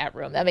a chat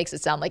room. That makes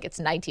it sound like it's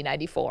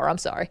 1994. I'm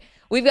sorry.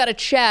 We've got a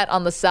chat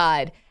on the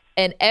side.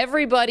 And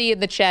everybody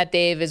in the chat,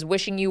 Dave, is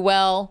wishing you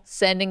well,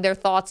 sending their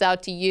thoughts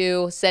out to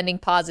you, sending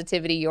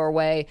positivity your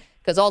way.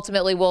 Because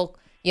ultimately we'll,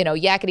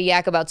 yakety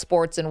yak about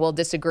sports and we'll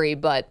disagree,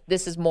 but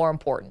this is more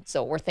important.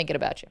 So we're thinking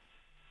about you.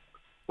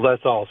 Well,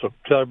 that's awesome.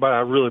 Tell everybody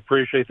I really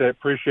appreciate that.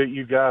 Appreciate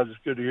you guys. It's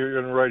good to hear you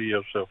on the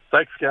radio. So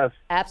thanks, guys.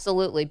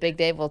 Absolutely. Big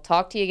Dave, we'll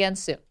talk to you again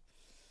soon.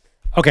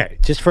 Okay,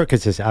 just for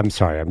consistency, I'm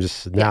sorry.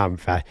 I'm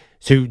fat.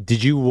 So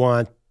did you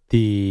want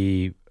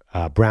the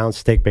Browns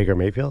steak Baker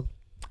Mayfield?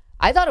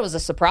 I thought it was a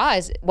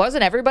surprise.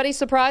 Wasn't everybody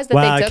surprised that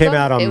they took him? Well, it came him?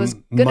 out on it was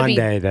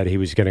Monday that he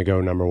was going to go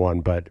number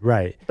one, but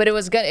right. But it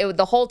was good.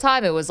 The whole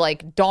time it was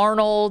like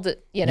Darnold, was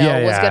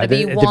going to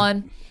be one.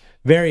 At the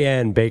very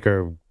end,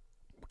 Baker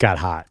got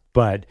hot.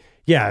 But,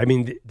 yeah, I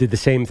mean, did the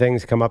same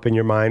things come up in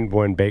your mind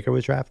when Baker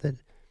was drafted?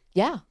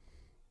 Yeah.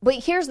 But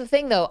here's the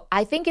thing, though.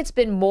 I think it's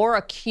been more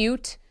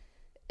acute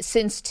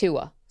since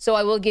Tua. So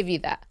I will give you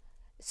that.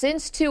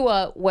 Since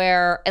Tua,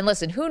 and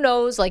listen, who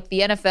knows, like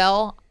the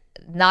NFL,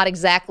 not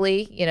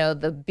exactly,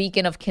 the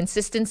beacon of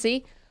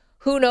consistency.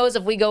 Who knows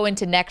if we go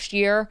into next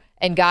year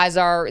and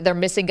they're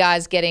missing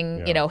guys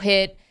getting,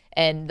 hit,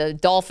 and the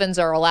Dolphins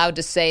are allowed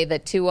to say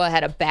that Tua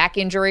had a back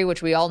injury,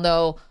 which we all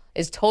know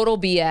is total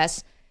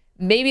BS.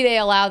 Maybe they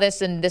allow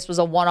this and this was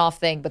a one-off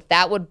thing, but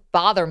that would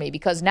bother me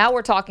because now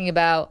we're talking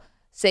about,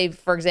 say,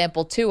 for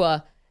example,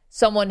 Tua,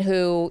 someone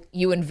who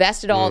you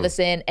invested all this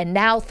in, and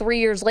now 3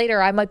 years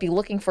later, I might be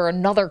looking for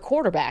another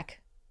quarterback.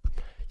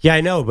 Yeah,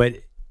 I know, but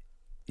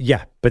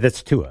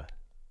that's Tua.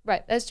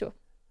 Right, that's Tua.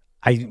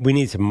 We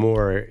need some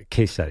more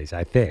case studies,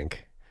 I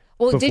think.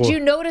 Well, did you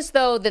notice,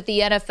 though, that the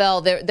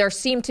NFL, there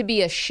seemed to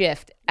be a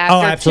shift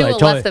after Tua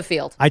left the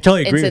field? I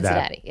totally agree with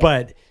that. Yeah.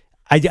 But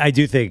I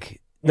do think,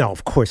 no,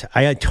 of course,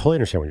 I totally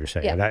understand what you're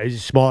saying. Yeah.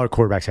 Smaller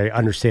quarterbacks, I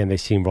understand they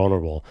seem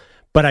vulnerable.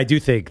 But I do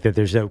think that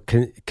there's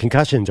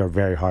concussions are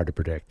very hard to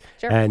predict.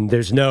 Sure. And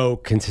there's no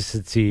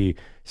consistency,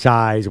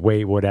 size,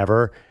 weight,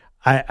 whatever.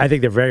 I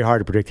think they're very hard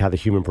to predict how the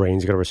human brain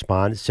is going to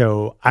respond.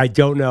 So I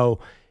don't know.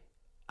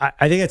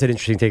 I think that's an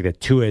interesting take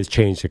that Tua has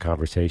changed the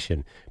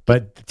conversation.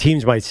 But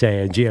teams might say,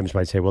 and GMs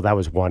might say, well, that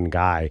was one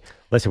guy.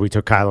 Listen, we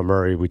took Kyler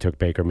Murray, we took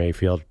Baker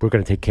Mayfield. We're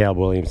going to take Caleb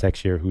Williams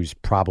next year, who's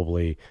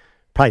probably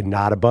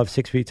not above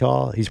 6 feet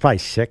tall. He's probably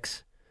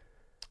 6.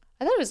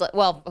 I thought it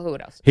was who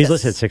knows? He's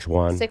listed at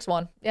 6'1".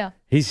 6'1", yeah.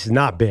 He's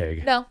not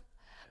big. No.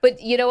 But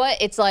you know what?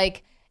 It's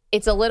like,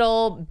 it's a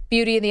little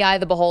beauty in the eye of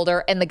the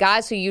beholder. And the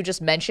guys who you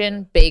just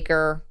mentioned,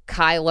 Baker,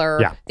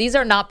 Kyler, these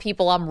are not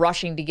people I'm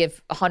rushing to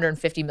give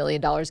 $150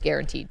 million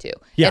guaranteed to.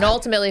 Yeah. And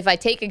ultimately, if I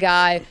take a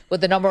guy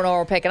with the number one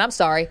overall pick, and I'm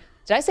sorry,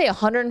 did I say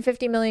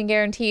 $150 million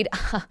guaranteed?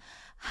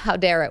 How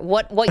dare it?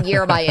 What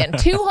year am I in?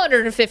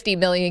 $250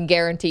 million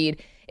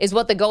guaranteed is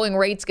what the going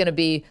rate's going to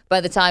be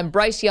by the time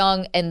Bryce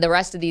Young and the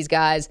rest of these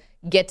guys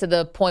get to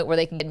the point where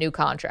they can get new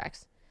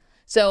contracts.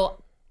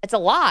 So it's a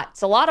lot.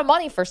 It's a lot of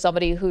money for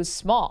somebody who's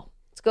small.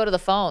 Let's go to the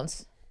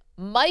phones.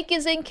 Mike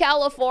is in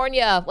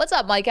California. What's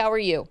up, Mike? How are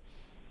you?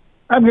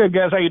 I'm good,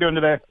 guys. How you doing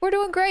today? We're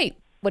doing great.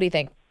 What do you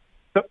think?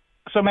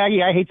 So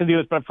Maggie, I hate to do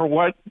this, but for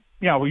what,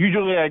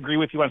 usually I agree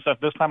with you on stuff.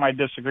 This time I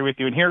disagree with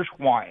you, and here's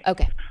why.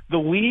 Okay. The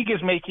league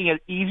is making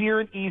it easier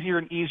and easier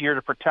and easier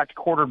to protect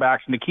quarterbacks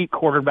and to keep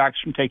quarterbacks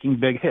from taking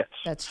big hits.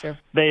 That's true.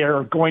 They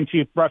are going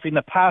to roughing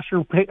the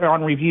passer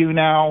on review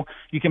now.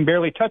 You can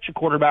barely touch a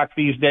quarterback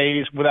these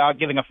days without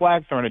getting a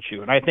flag thrown at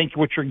you. And I think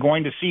what you're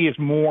going to see is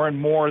more and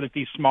more that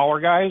these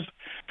smaller guys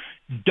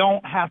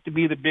don't have to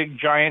be the big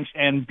giants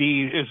and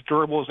be as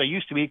durable as they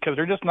used to be because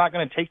they're just not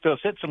going to take those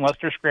hits unless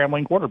they're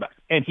scrambling quarterbacks.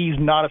 And he's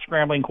not a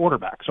scrambling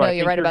quarterback. So I think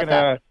you're right about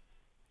that.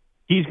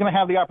 He's going to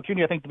have the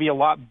opportunity, I think, to be a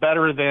lot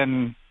better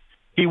than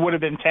he would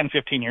have been 10,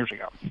 15 years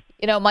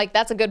ago. Mike,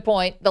 that's a good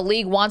point. The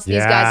league wants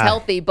these guys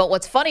healthy. But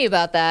what's funny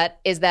about that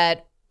is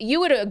that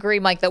you would agree,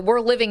 Mike, that we're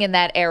living in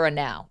that era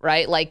now,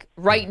 right? Like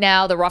right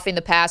now, the roughing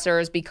the passer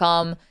has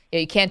become,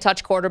 you can't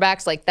touch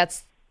quarterbacks. Like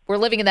we're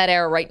living in that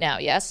era right now,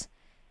 yes?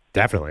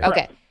 Definitely.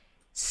 Okay.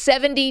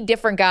 70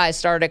 different guys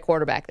started at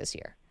quarterback this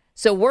year.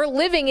 So we're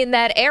living in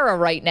that era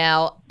right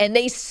now, and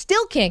they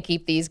still can't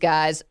keep these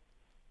guys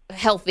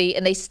healthy,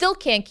 and they still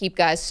can't keep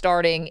guys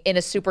starting in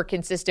a super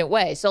consistent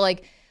way. So,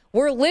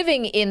 we're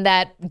living in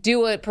that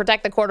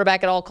protect the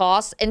quarterback at all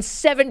costs, and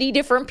 70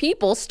 different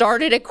people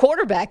started at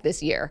quarterback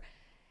this year.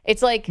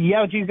 It's like...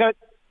 Yeah,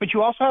 but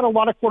you also had a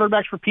lot of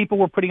quarterbacks where people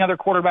were putting other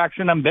quarterbacks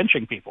in and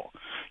benching people.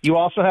 You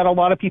also had a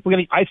lot of people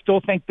getting... I still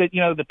think that,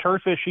 the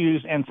turf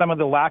issues and some of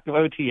the lack of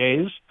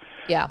OTAs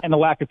Yeah. And the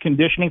lack of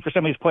conditioning for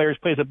some of these players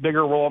plays a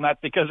bigger role in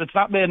that because it's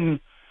not been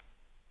 –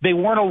 they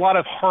weren't a lot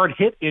of hard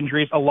hit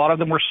injuries. A lot of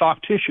them were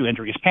soft tissue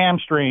injuries,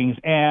 hamstrings,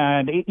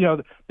 and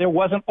there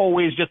wasn't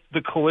always just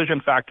the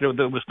collision factor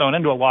that was thrown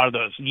into a lot of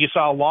those. You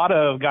saw a lot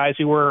of guys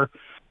who were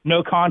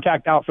no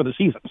contact out for the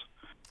seasons.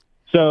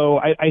 So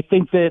I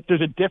think that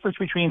there's a difference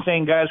between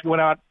saying guys going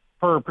out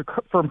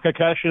from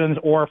concussions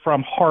or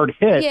from hard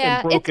hits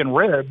and broken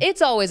ribs.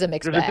 It's always a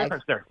mixed bag. There's a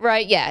difference there.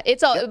 Right, yeah.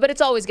 But it's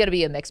always going to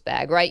be a mixed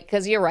bag, right?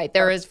 Because you're right.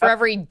 There is, for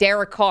every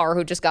Derek Carr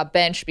who just got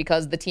benched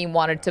because the team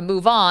wanted to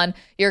move on,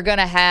 you're going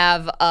to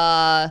have,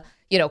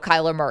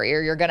 Kyler Murray,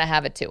 or you're going to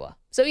have a Tua.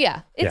 So,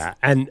 yeah.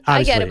 And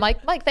I get it,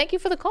 Mike. Mike, thank you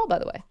for the call, by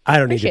the way. I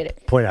don't need to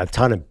point out a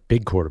ton of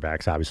big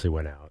quarterbacks obviously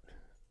went out.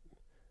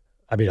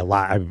 I mean, a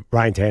lot.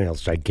 Ryan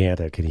Tannehill's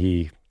gigantic, and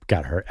he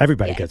got hurt.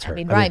 Everybody gets hurt. I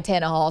mean, Ryan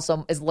Tannehill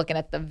also is looking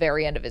at the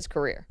very end of his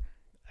career.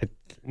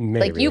 Maybe.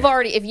 Like you've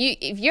already,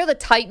 if you're the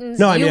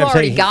Titans, you've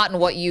already gotten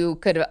what you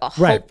could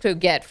hope to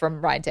get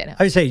from Ryan Tannehill.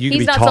 I would say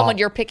he's not someone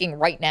you're picking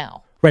right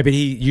now. Right, but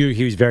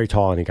he was very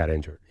tall and he got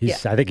injured.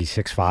 I think he's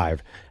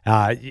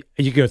 6'5".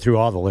 You go through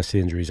all the list of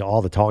injuries.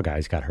 All the tall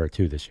guys got hurt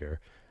too this year.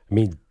 I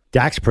mean,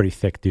 Dak's a pretty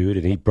thick dude,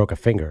 and he broke a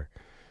finger.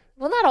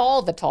 Well, not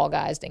all the tall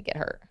guys didn't get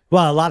hurt.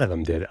 Well, a lot of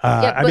them did.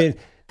 I mean,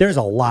 there's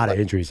a lot of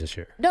injuries this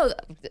year. No,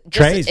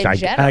 Trey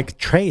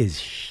is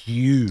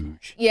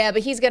huge. Yeah,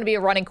 but he's going to be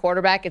a running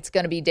quarterback. It's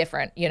going to be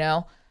different,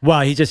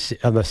 Well, he just,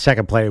 on the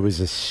second play, it was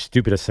the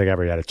stupidest thing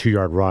ever. He had a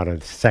 2-yard run on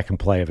the second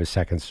play of his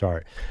second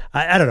start.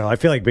 I don't know. I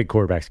feel like big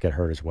quarterbacks get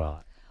hurt as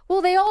well.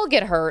 Well, they all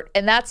get hurt,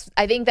 and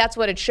I think that's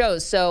what it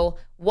shows. So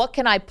what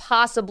can I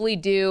possibly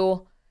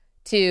do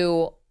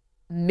to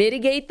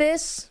mitigate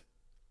this?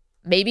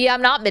 Maybe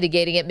I'm not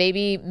mitigating it.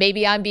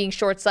 Maybe I'm being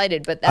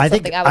short-sighted, but that's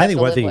something I would have to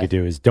live with. I think one thing you could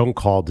do is don't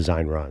call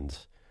design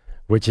runs,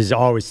 which is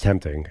always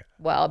tempting.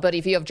 Well, but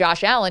if you have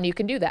Josh Allen, you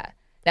can do that.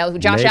 Now,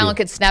 Josh Allen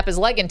could snap his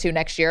leg into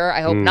next year. I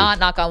hope not,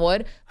 knock on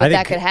wood, but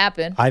that could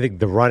happen. I think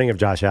the running of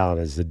Josh Allen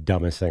is the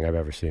dumbest thing I've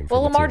ever seen.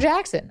 Well, Lamar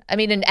Jackson. I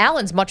mean, and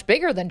Allen's much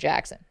bigger than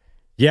Jackson.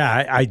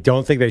 Yeah, I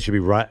don't think they should be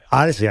run.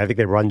 Honestly, I think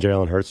they run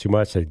Jalen Hurts too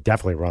much. They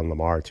definitely run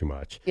Lamar too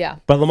much. Yeah.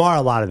 But Lamar,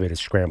 a lot of it is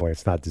scrambling.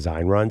 It's not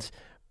design runs.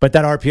 But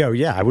that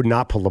RPO, I would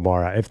not pull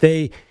Lamar out. If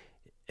they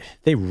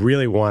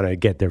really want to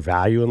get their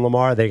value in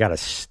Lamar, they got to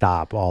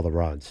stop all the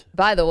runs.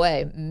 By the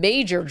way,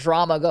 major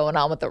drama going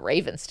on with the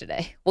Ravens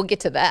today. We'll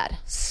get to that.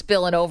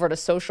 Spilling over to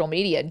social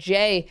media.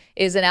 Jay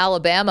is in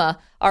Alabama.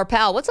 Our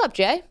pal. What's up,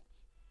 Jay?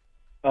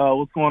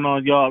 What's going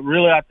on, y'all?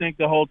 Really, I think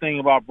the whole thing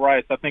about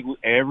Bryce, I think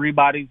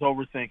everybody's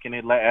overthinking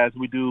it, as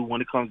we do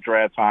when it comes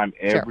draft time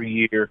every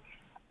year.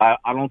 I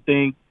don't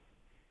think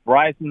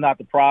Bryce is not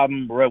the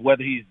problem,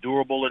 whether he's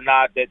durable or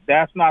not.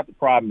 That's not the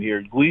problem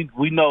here.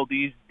 We know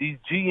these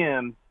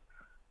GMs,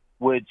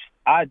 which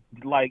I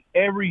like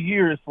every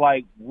year. It's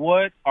like,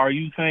 what are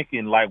you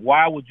thinking? Like,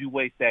 why would you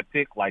waste that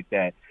pick like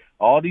that?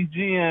 All these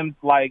GMs,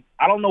 like,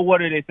 I don't know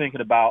what are they thinking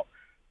about,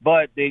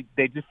 but they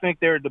just think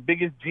they're the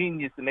biggest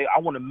genius, and I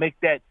want to make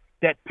that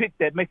pick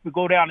that makes me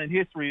go down in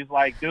history. Is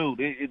like,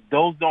 dude,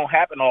 those don't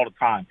happen all the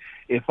time.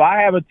 If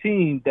I have a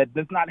team that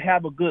does not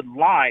have a good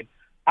line,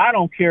 I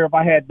don't care if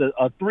I had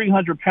a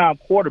 300-pound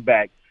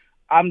quarterback.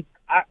 I'm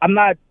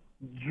not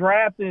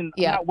drafting.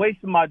 I'm not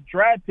wasting my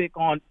draft pick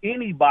on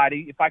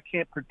anybody if I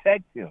can't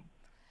protect him.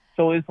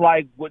 So it's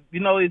like,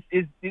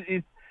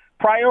 it's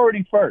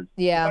priority first.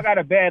 Yeah. If I got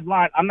a bad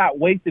line, I'm not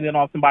wasting it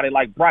on somebody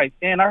like Bryce.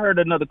 And I heard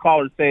another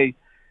caller say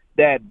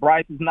that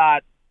Bryce is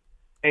not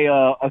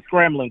a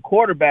scrambling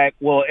quarterback.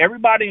 Well,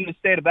 everybody in the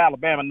state of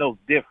Alabama knows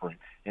different,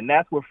 and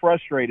that's what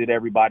frustrated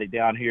everybody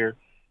down here.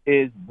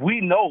 Is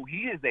we know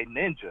he is a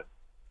ninja.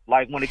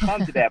 Like, when it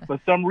comes to that,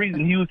 for some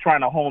reason, he was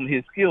trying to hone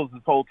his skills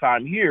this whole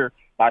time here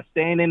by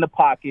staying in the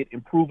pocket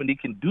and proving he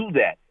can do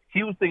that.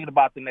 He was thinking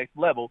about the next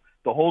level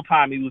the whole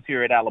time he was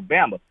here at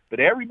Alabama. But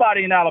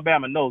everybody in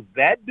Alabama knows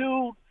that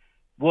dude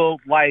will,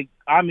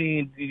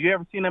 you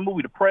ever seen that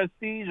movie, The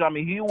Prestige? I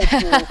mean, he will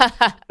pull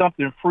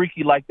something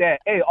freaky like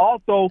that. Hey,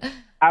 also,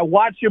 I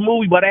watched your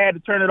movie, but I had to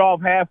turn it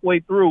off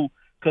halfway through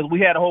because we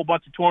had a whole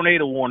bunch of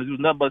tornado warnings. It was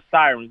nothing but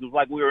sirens. It was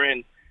like we were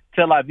in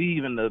Tel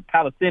Aviv and the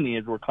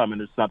Palestinians were coming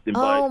or something.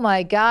 Oh,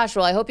 my gosh.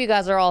 Well, I hope you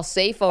guys are all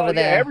safe over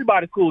there. Yeah,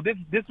 everybody's cool. This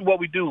is what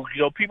we do.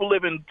 People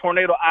live in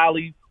Tornado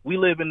Alley. We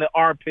live in the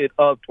armpit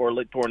of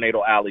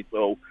Tornado Alley,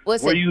 so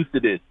we're used to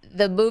this.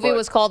 The movie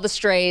was called The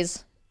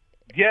Strays.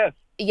 Yes.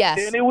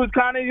 And it was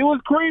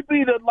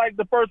creepy.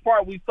 The first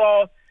part we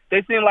saw,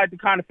 they seemed like the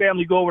kind of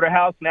family go over the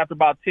house, and after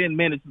about 10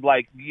 minutes, it's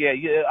like,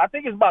 I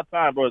think it's about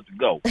time for us to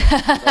go. You know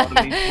what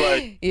I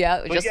mean?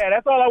 But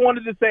that's all I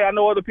wanted to say. I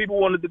know other people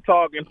wanted to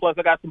talk, and plus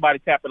I got somebody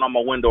tapping on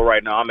my window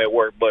right now. I'm at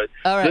work, but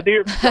good to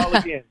hear from y'all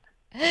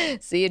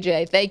again. See you,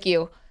 Jay. Thank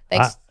you.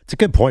 Thanks. It's a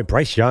good point.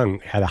 Bryce Young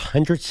had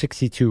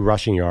 162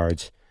 rushing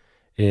yards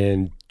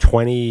in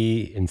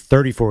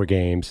 34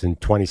 games and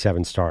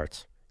 27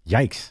 starts.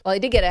 Yikes. Well, he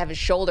did have his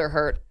shoulder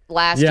hurt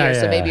last year,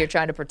 so maybe you're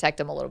trying to protect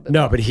him a little bit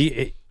more. But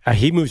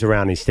he moves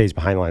around and he stays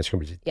behind the line of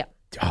scrimmage. Yeah.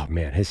 Oh,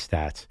 man, his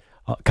stats.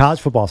 College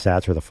football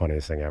stats are the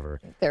funniest thing ever.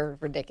 They're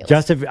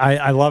ridiculous.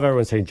 I love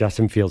everyone saying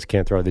Justin Fields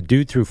can't throw. The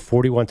dude threw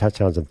 41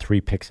 touchdowns and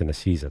 3 picks in a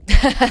season.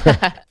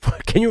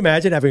 Can you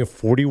imagine having a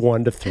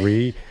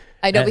 41-3?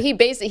 I know, but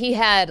he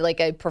had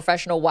like a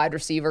professional wide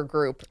receiver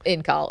group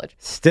in college.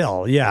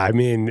 Still, yeah. I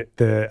mean,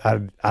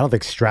 I don't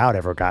think Stroud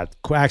ever got.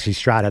 Actually,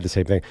 Stroud had the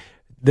same thing.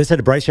 This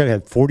said Bryce Young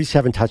had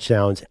 47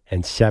 touchdowns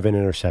and 7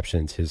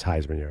 interceptions his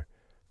Heisman year.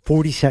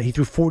 47. He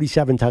threw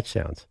 47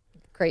 touchdowns.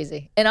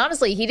 Crazy. And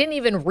honestly, he didn't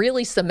even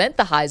really cement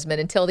the Heisman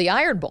until the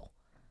Iron Bowl.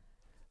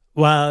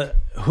 Well,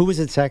 who was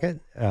in second?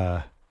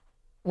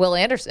 Will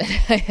Anderson.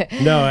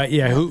 No,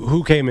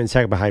 who came in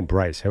second behind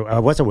Bryce?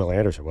 It wasn't Will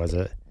Anderson, was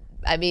it?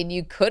 I mean,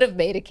 you could have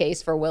made a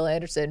case for Will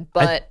Anderson,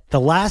 but the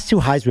last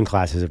 2 Heisman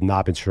classes have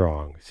not been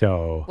strong.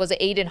 So was it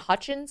Aiden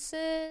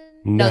Hutchinson?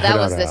 No, that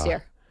was this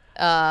year.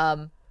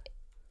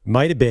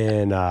 Might have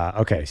been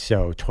okay.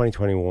 So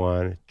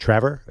 2021,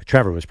 Trevor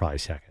was probably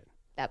second.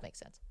 That makes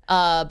sense.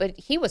 But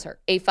he was hurt.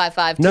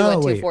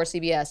 855-212-4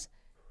 CBS.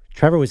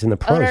 Trevor was in the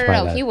pros.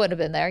 No, he would have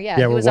been there. Yeah,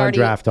 he was one already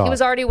draft off. He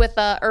was already with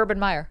Urban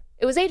Meyer.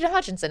 It was Aiden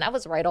Hutchinson. I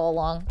was right all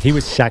along. He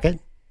was second.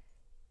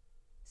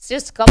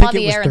 Just come on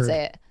the air and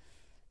say it.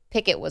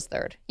 Pickett was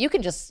third. You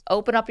can just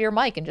open up your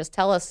mic and just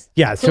tell us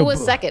who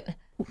was second.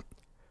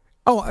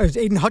 Oh, it was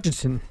Aiden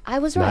Hutchinson. I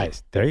was right.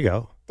 Nice. There you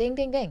go. Ding,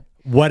 ding, ding.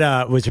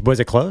 What was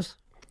it close?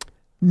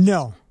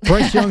 No.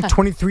 Bryce Young,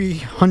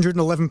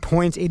 2,311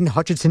 points. Aiden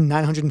Hutchinson,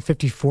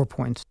 954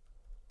 points.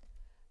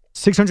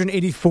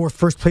 684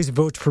 first-place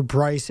votes for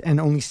Bryce and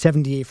only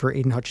 78 for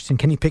Aiden Hutchinson.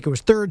 Kenny Pickett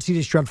was third.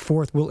 C.J. Stroud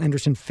fourth. Will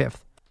Anderson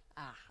fifth.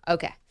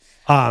 Okay.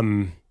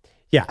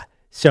 Yeah.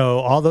 So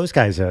all those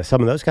guys,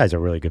 some of those guys are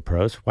really good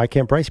pros. Why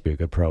can't Bryce be a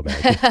good pro, man?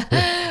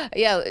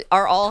 Yeah.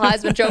 Are all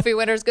Heisman Trophy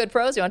winners good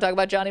pros? You want to talk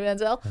about Johnny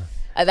Manziel?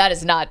 That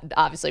is not,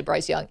 obviously,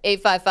 Bryce Young.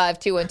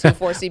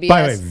 855-212-4CBS.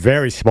 By the way,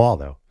 very small,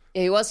 though.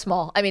 Yeah, he was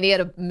small. I mean, he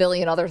had a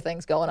million other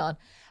things going on.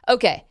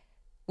 Okay.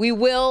 We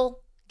will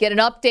get an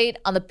update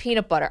on the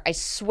peanut butter. I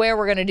swear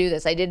we're going to do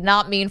this. I did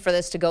not mean for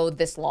this to go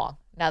this long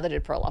now that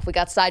it Perloff. We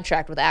got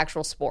sidetracked with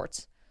actual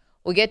sports.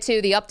 We'll get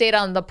to the update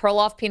on the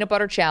Perloff Peanut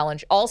Butter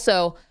Challenge.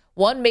 Also,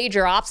 one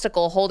major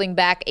obstacle holding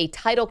back a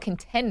title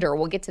contender.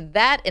 We'll get to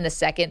that in a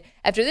second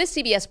after this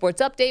CBS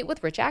Sports Update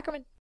with Rich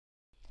Ackerman.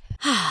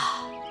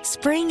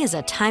 Spring is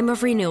a time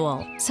of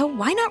renewal, so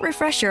why not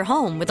refresh your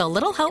home with a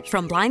little help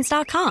from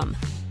Blinds.com?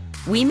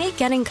 We make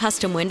getting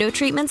custom window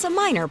treatments a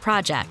minor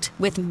project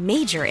with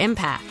major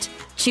impact.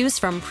 Choose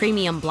from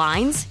premium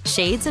blinds,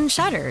 shades, and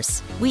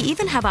shutters. We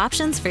even have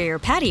options for your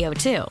patio,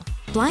 too.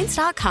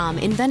 Blinds.com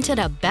invented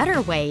a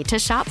better way to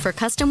shop for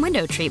custom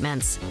window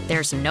treatments.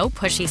 There's no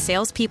pushy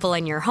salespeople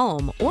in your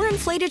home or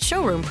inflated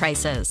showroom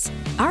prices.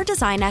 Our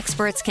design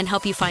experts can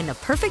help you find the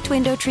perfect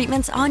window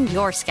treatments on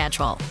your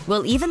schedule.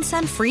 We'll even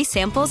send free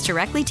samples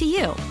directly to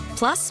you.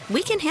 Plus,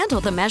 we can handle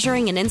the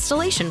measuring and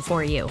installation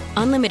for you.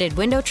 Unlimited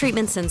window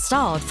treatments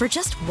installed for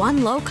just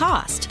one low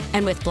cost.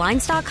 And with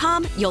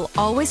Blinds.com, you'll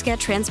always get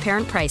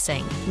transparent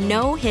pricing.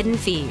 No hidden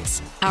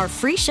fees. Our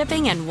free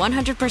shipping and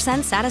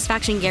 100%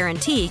 satisfaction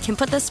guarantee can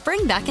put the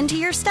spring back into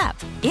your step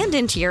and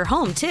into your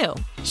home, too.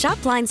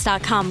 Shop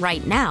Blinds.com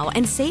right now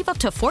and save up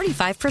to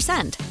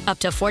 45%. Up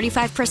to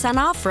 45%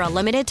 off for a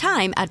limited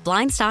time at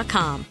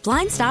Blinds.com.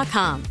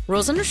 Blinds.com.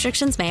 Rules and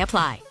restrictions may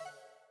apply.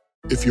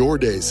 If your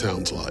day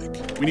sounds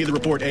like... We need the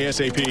report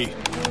ASAP.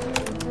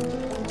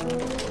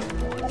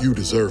 You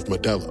deserve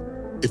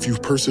Modelo. If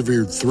you've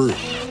persevered through...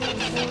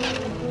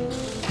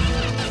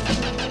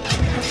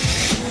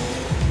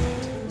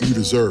 You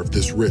deserve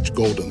this rich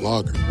golden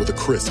lager with a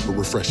crisp but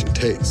refreshing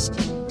taste.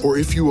 Or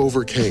if you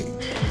overcame... 2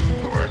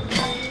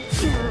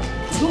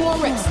 more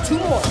reps, 2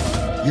 more.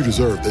 You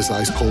deserve this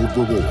ice-cold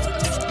reward.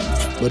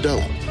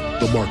 Modelo,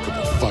 the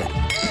Remarkable Fighter.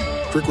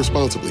 Drink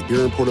responsibly.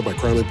 Beer imported by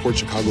Crown Imports,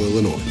 Chicago,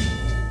 Illinois.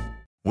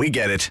 We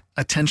get it.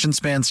 Attention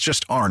spans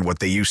just aren't what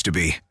they used to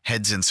be.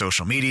 Heads in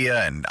social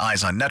media and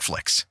eyes on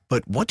Netflix.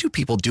 But what do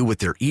people do with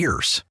their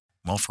ears?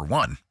 Well, for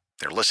one,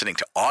 they're listening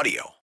to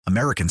audio.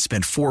 Americans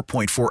spend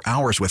 4.4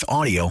 hours with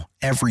audio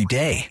every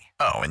day.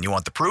 Oh, and you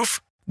want the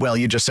proof? Well,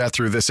 you just sat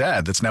through this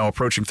ad that's now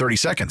approaching 30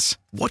 seconds.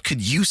 What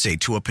could you say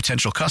to a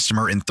potential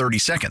customer in 30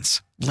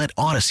 seconds? Let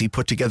Odyssey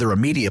put together a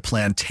media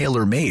plan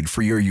tailor-made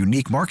for your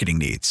unique marketing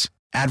needs.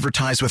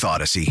 Advertise with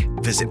Odyssey.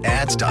 Visit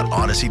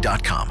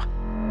ads.odyssey.com.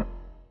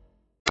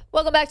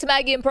 Welcome back to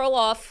Maggie and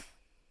Perloff.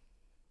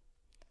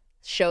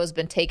 Show's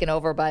been taken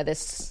over by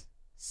this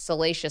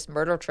salacious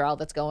murder trial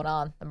that's going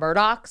on. The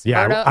Murdochs?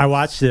 Yeah, Murdoch? I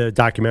watched the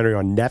documentary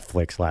on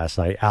Netflix last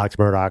night, Alec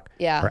Murdoch.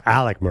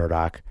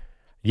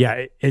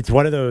 Yeah, it's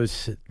one of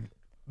those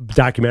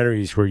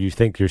documentaries where you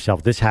think to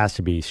yourself, this has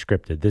to be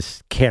scripted.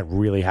 This can't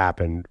really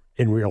happen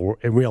in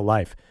real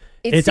life.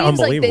 It's seems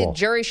unbelievable. like the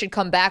jury should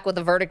come back with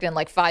a verdict in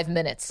like 5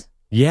 minutes.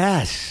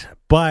 Yes,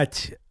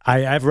 but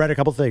I've read a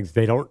couple things.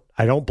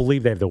 I don't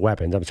believe they have the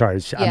weapons. I'm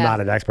sorry, I'm not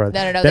an expert.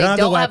 No. They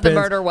don't have the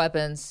murder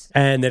weapons.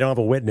 And they don't have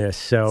a witness.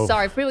 So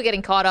sorry, for people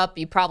getting caught up,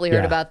 you probably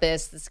heard about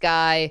this. This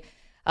guy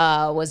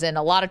was in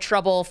a lot of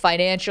trouble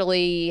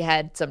financially,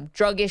 had some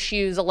drug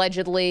issues,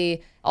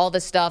 allegedly, all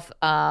this stuff,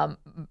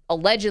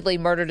 allegedly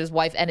murdered his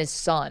wife and his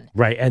son.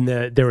 Right. And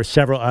there were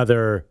several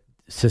other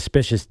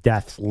suspicious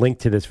deaths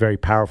linked to this very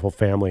powerful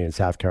family in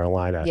South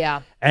Carolina.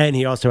 Yeah. And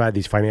he also had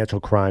these financial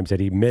crimes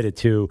that he admitted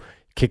to,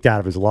 kicked out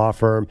of his law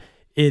firm.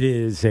 It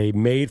is a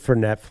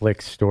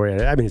made-for-Netflix story.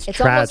 I mean, it's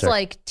tragic. Almost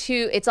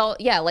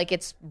like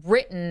it's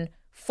written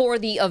for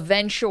the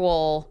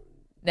eventual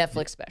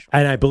Netflix special.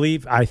 And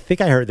I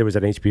think I heard there was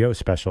an HBO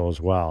special as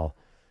well.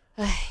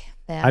 Man,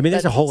 I mean,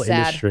 there's a whole sad.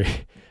 industry.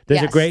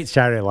 There's a Yes. great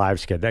Saturday Night Live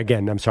skit.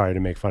 Again, I'm sorry to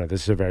make fun of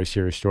this. Is a very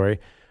serious story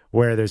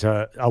where there's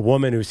a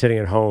woman who's sitting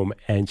at home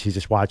and she's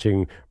just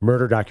watching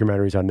murder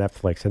documentaries on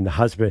Netflix. And the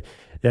husband,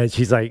 and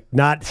she's like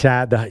not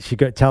sad. She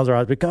tells her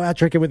husband, go out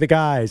drinking with the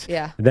guys.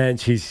 Yeah. And then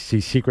she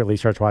secretly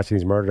starts watching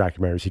these murder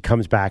documentaries. He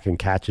comes back and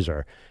catches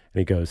her. And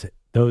he goes,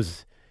 you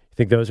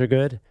think those are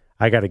good?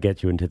 I got to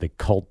get you into the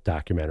cult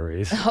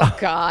documentaries. Oh,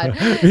 God.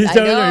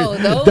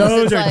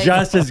 Those are like,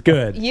 just as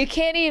good. You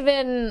can't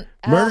even...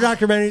 Murder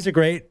documentaries are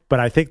great, but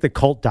I think the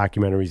cult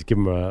documentaries give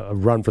them a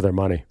run for their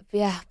money.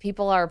 Yeah,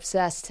 people are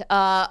obsessed.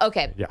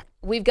 Okay. Yeah.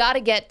 We've got to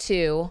get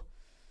to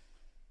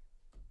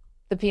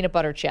the peanut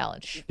butter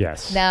challenge.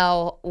 Yes.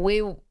 Now,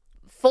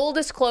 full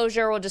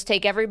disclosure, we'll just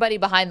take everybody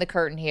behind the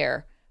curtain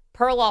here.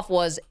 Perloff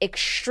was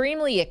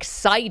extremely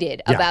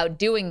excited about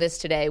doing this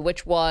today,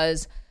 which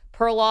was...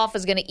 Perloff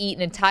is going to eat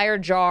an entire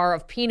jar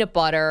of peanut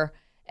butter,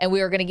 and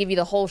we are going to give you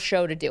the whole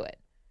show to do it.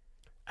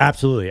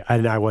 Absolutely.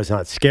 And I was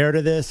not scared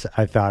of this.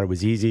 I thought it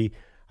was easy.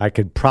 I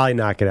could probably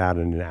knock it out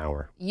in an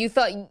hour. You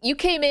thought you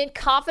came in,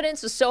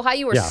 confidence was so high,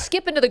 you were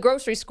skipping to the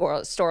grocery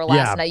store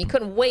last night. You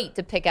couldn't wait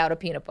to pick out a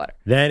peanut butter.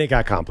 Then it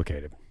got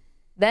complicated.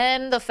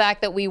 Then the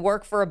fact that we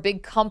work for a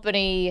big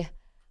company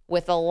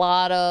with a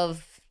lot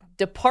of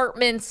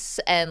departments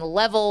and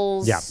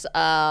levels,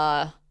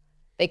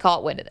 they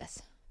caught wind of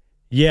this.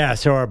 Yeah,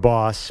 so our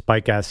boss,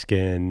 Spike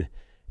Eskin,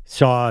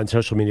 saw on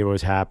social media what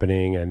was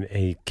happening, and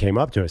he came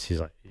up to us.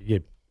 He's like,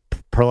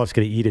 Perloff's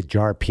going to eat a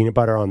jar of peanut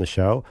butter on the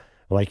show?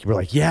 We're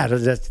like, yeah,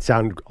 doesn't that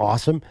sound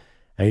awesome?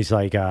 And he's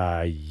like,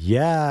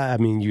 yeah, I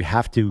mean, you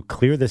have to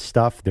clear this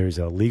stuff. There's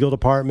a legal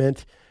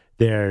department.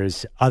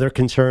 There's other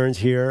concerns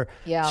here.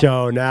 Yeah.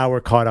 So now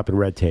we're caught up in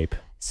red tape.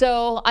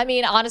 So, I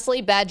mean,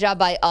 honestly, bad job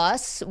by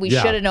us. We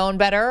should have known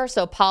better.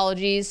 So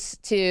apologies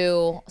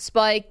to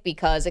Spike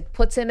because it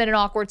puts him in an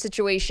awkward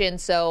situation.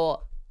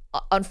 So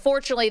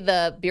unfortunately,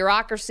 the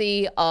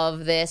bureaucracy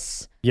of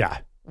this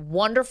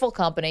wonderful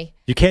company.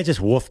 You can't just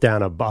wolf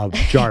down a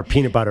jar of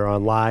peanut butter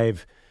on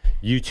live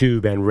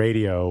YouTube and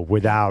radio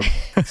without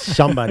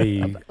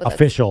somebody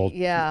official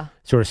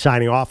sort of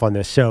signing off on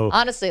this. So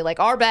honestly,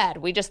 like our bad.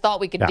 We just thought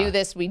we could do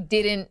this. We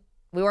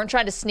weren't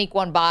trying to sneak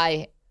one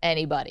by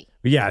anybody.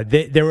 Yeah,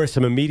 there were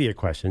some immediate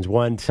questions.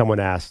 One, someone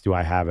asked, do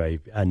I have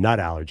a nut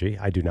allergy?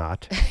 I do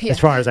not. As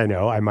far as I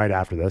know, I might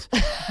after this.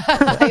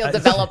 You'll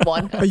develop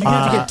one. Are you going to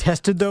have to get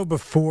tested, though,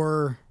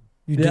 before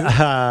you do? See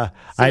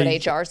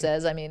what HR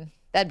says. I mean,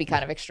 that'd be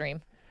kind of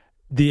extreme.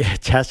 The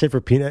tested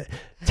for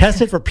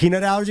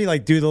peanut allergy,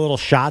 like do the little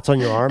shots on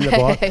your arm.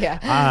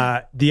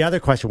 The other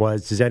question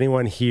was, does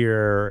anyone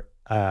here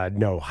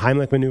know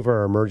Heimlich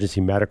maneuver or emergency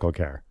medical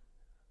care?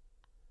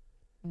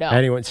 No.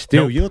 Anyone?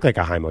 Stu, you look like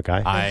a Heimlich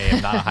guy. I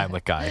am not a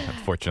Heimlich guy,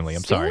 unfortunately.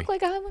 I'm Stu sorry. look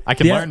like a Heimlich I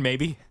can learn,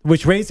 maybe.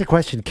 Which raised the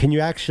question, can you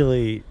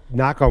actually,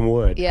 knock on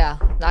wood,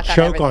 knock on choke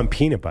everything. on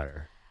peanut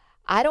butter?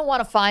 I don't want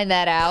to find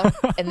that out.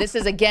 And this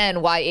is,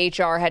 again, why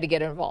HR had to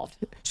get involved.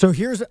 So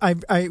here's,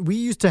 we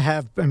used to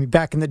have,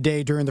 back in the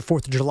day during the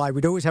 4th of July,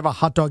 we'd always have a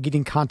hot dog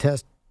eating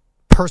contest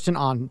person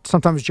on.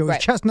 Sometimes Joey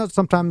Chestnut,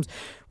 sometimes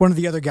one of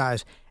the other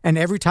guys. And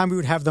every time we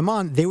would have them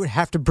on, they would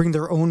have to bring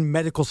their own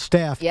medical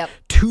staff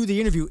to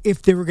the interview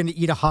if they were going to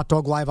eat a hot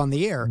dog live on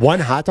the air. One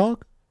hot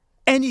dog?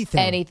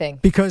 Anything.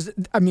 Because,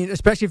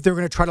 especially if they were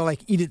going to try to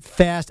eat it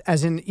fast,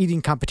 as in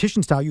eating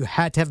competition style, you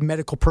had to have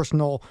medical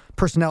personnel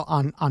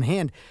on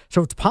hand.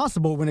 So it's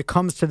possible when it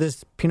comes to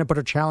this peanut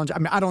butter challenge.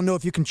 I don't know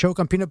if you can choke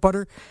on peanut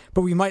butter,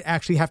 but we might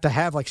actually have to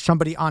have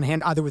somebody on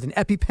hand, either with an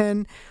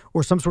EpiPen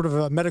or some sort of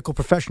a medical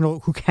professional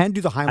who can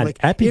do the Heimlich.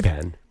 An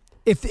EpiPen?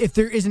 If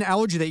there is an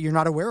allergy that you're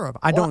not aware of.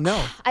 I don't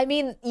know.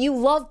 You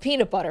love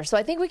peanut butter, so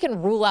I think we can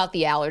rule out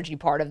the allergy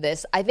part of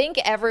this. I think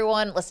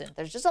everyone, listen,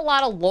 there's just a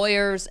lot of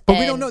lawyers. But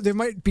we don't know. There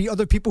might be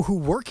other people who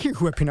work here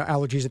who have peanut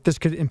allergies that this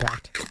could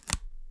impact.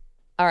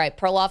 All right,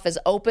 Perloff has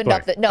opened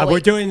up the... we're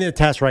doing the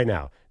test right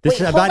now.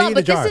 This is about eating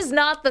the jar. This is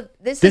not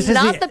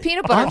the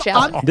peanut butter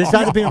challenge. This is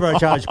not the peanut butter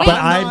challenge, but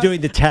I'm doing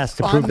the test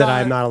to prove that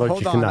I'm not allergic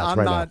to nuts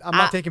now. I'm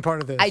not taking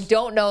part of this. I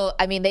don't know.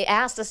 They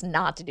asked us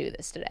not to do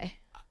this today.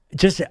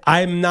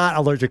 I'm not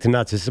allergic to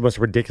nuts. This is the most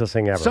ridiculous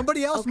thing ever.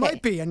 Somebody else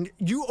might be, and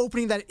you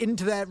opening that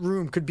into that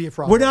room could be a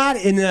problem. We're not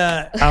in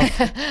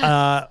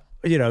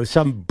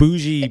some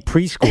bougie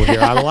preschool here.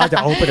 I'm allowed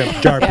to open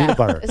a jar of peanut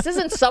butter. This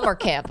isn't summer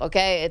camp,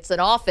 okay? It's an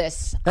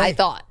office, I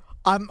thought.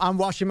 I'm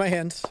washing my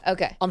hands.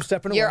 Okay. I'm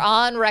stepping away. You're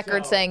on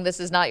record saying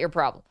this is not your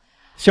problem.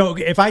 So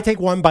if I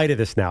take one bite of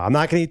this now, I'm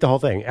not going to eat the whole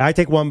thing. I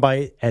take one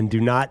bite and do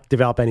not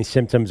develop any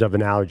symptoms of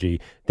an allergy,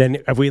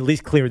 then have we at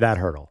least cleared that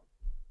hurdle?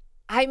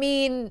 I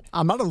mean,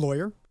 I'm not a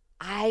lawyer.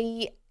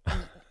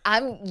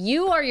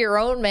 You are your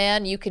own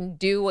man. You can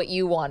do what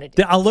you want to do.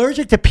 They're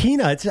allergic to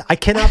peanuts. I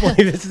cannot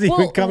believe this is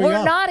even coming up.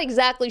 We're not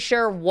exactly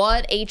sure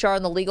what HR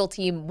and the legal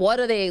team, what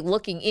are they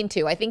looking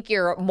into? I think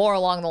you're more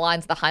along the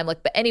lines of the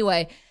Heimlich. But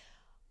anyway,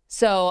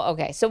 so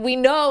we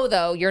know,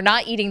 though, you're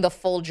not eating the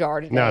full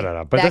jar today.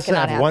 No. But let's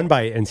have one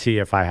bite and see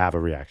if I have a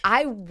reaction.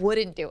 I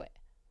wouldn't do it.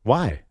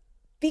 Why?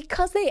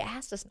 Because they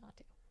asked us not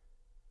to.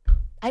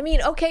 I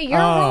mean, okay, you're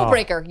a rule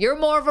breaker. You're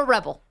more of a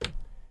rebel. If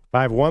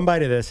I have one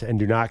bite of this and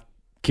do not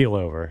keel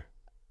over.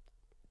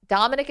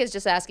 Dominic is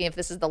just asking if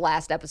this is the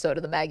last episode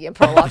of the Maggie and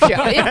Perloff show.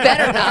 It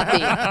better not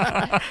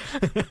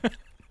be.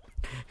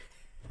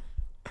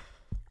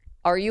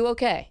 Are you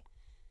okay?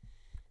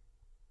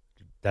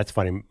 That's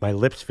funny. My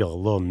lips feel a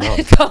little numb.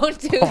 Don't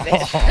do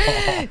this.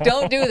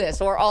 Don't do this.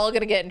 We're all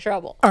going to get in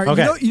trouble. All right,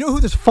 okay. You know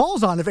who this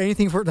falls on if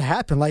anything were to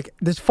happen? Like,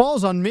 this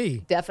falls on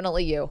me.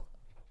 Definitely you.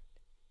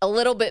 A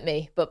little bit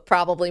me, but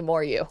probably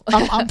more you.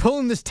 I'm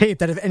pulling this tape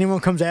that if anyone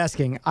comes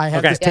asking, I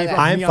have this tape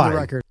on me on the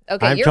record.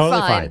 Okay, I'm you're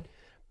totally fine.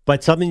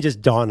 But something just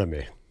dawned on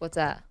me. What's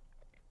that?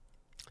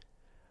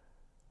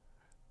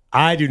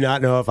 I do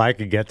not know if I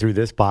could get through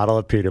this bottle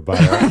of peanut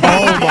butter.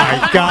 Oh,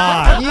 my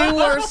God. You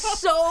were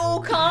so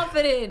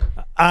confident.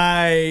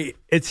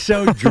 It's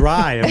so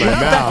dry in my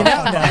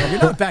mouth.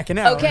 You're not backing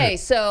out. Okay,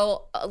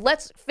 so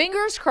let's,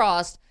 fingers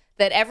crossed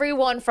that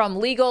everyone from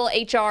legal,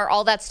 HR,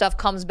 all that stuff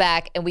comes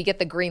back and we get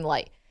the green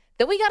light.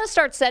 Then we got to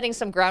start setting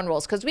some ground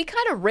rules because we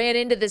kind of ran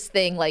into this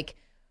thing like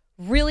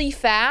really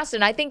fast.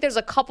 And I think there's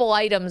a couple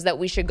items that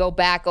we should go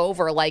back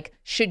over. Like,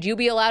 should you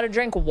be allowed to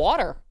drink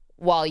water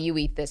while you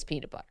eat this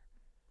peanut butter?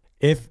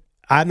 If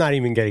I'm not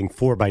even getting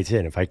 4 bites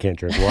in if I can't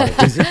drink water.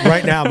 Because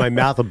right now my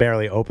mouth will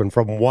barely open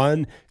from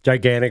one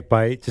gigantic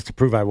bite just to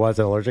prove I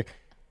wasn't allergic.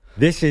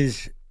 This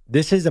is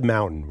a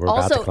mountain we're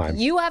about to climb. Also,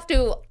 you have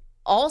to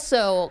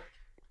also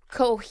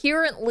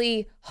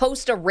coherently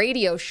host a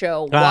radio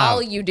show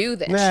while you do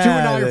this. Stu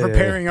and I are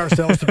preparing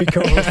ourselves to be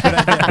co-hosts for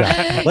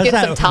that. Get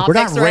some topics we're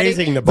not ready.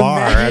 raising the bar.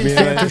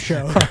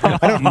 I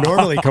don't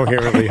normally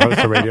coherently host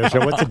a radio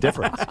show. What's the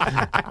difference?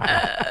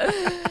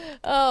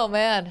 Oh,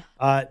 man.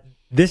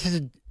 This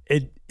is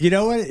it. You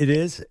know what it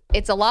is?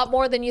 It's a lot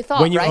more than you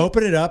thought, when you right?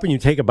 open it up and you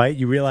take a bite,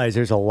 you realize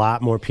there's a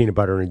lot more peanut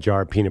butter in a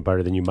jar of peanut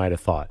butter than you might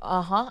have thought.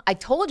 I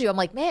told you. I'm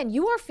like, man,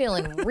 you are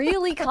feeling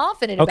really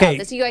confident about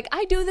this. You're like,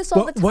 I do this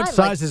all the time. What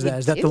size like, is that?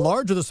 Is that the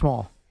large or the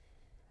small?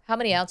 How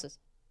many ounces?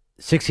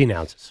 16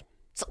 ounces.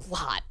 It's a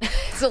lot.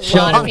 It's a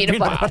lot of peanut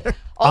butter.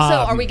 Also,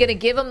 are we going to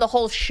give them the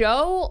whole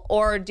show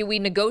or do we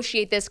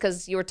negotiate this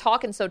because you were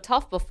talking so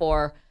tough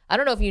before? I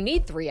don't know if you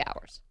need 3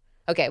 hours.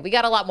 Okay, we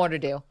got a lot more to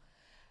do.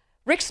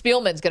 Rick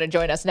Spielman's going to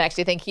join us next.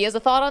 Do you think he has a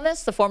thought on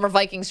this? The former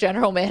Vikings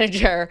general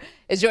manager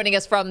is joining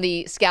us from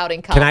the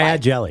scouting combine. Can I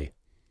add jelly?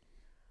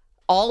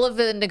 All of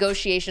the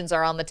negotiations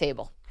are on the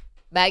table.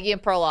 Maggie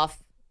and Perloff,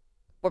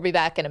 we'll be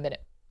back in a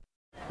minute.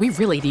 We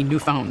really need new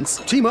phones.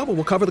 T-Mobile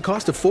will cover the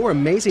cost of 4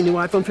 amazing new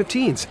iPhone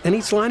 15s, and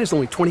each line is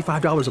only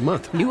 $25 a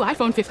month. New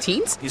iPhone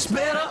 15s? It's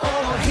better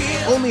over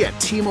here. Only at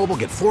T-Mobile,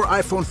 get 4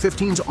 iPhone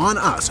 15s on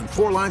us and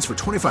 4 lines for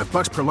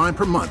 $25 per line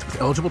per month with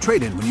eligible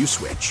trade-in when you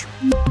switch.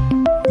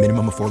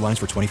 Minimum of 4 lines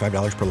for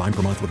 $25 per line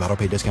per month with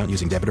auto-pay discount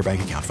using debit or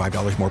bank account.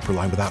 $5 more per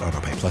line without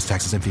auto-pay, plus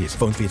taxes and fees.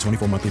 Phone fee at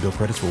 24 monthly bill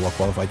credits for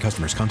well-qualified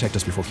customers. Contact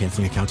us before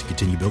canceling account to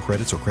continue bill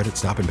credits or credit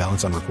stop and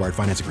balance on required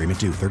finance agreement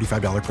due.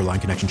 $35 per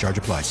line connection charge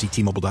applies. See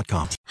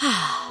T-Mobile.com.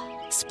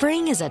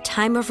 Spring is a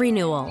time of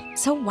renewal,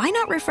 so why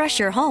not refresh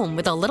your home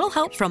with a little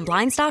help from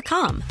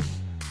Blinds.com?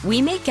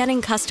 We make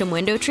getting custom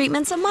window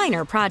treatments a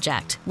minor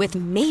project with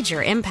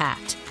major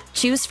impact.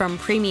 Choose from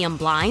premium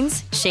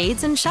blinds,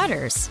 shades, and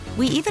shutters.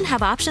 We even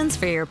have options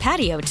for your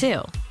patio,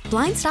 too.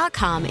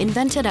 Blinds.com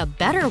invented a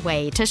better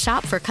way to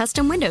shop for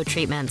custom window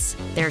treatments.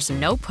 There's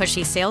no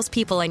pushy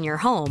salespeople in your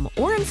home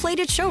or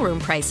inflated showroom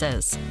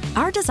prices.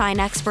 Our design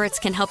experts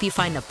can help you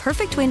find the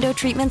perfect window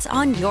treatments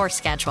on your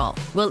schedule.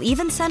 We'll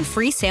even send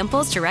free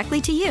samples directly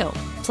to you.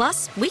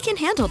 Plus, we can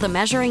handle the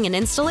measuring and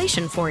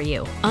installation for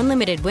you.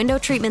 Unlimited window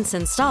treatments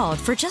installed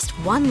for just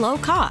one low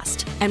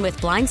cost. And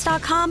with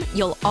Blinds.com,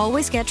 you'll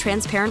always get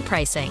transparent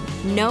pricing.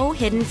 No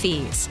hidden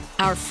fees.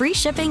 Our free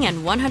shipping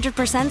and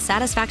 100%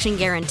 satisfaction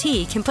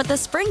guarantee can put the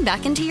spring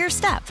back into your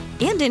step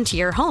and into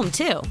your home,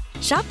 too.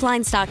 Shop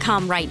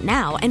Blinds.com right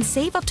now and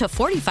save up to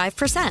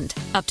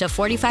 45%. Up to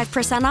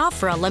 45% off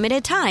for a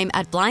limited time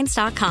at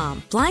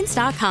Blinds.com.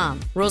 Blinds.com.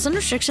 Rules and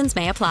restrictions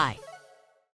may apply.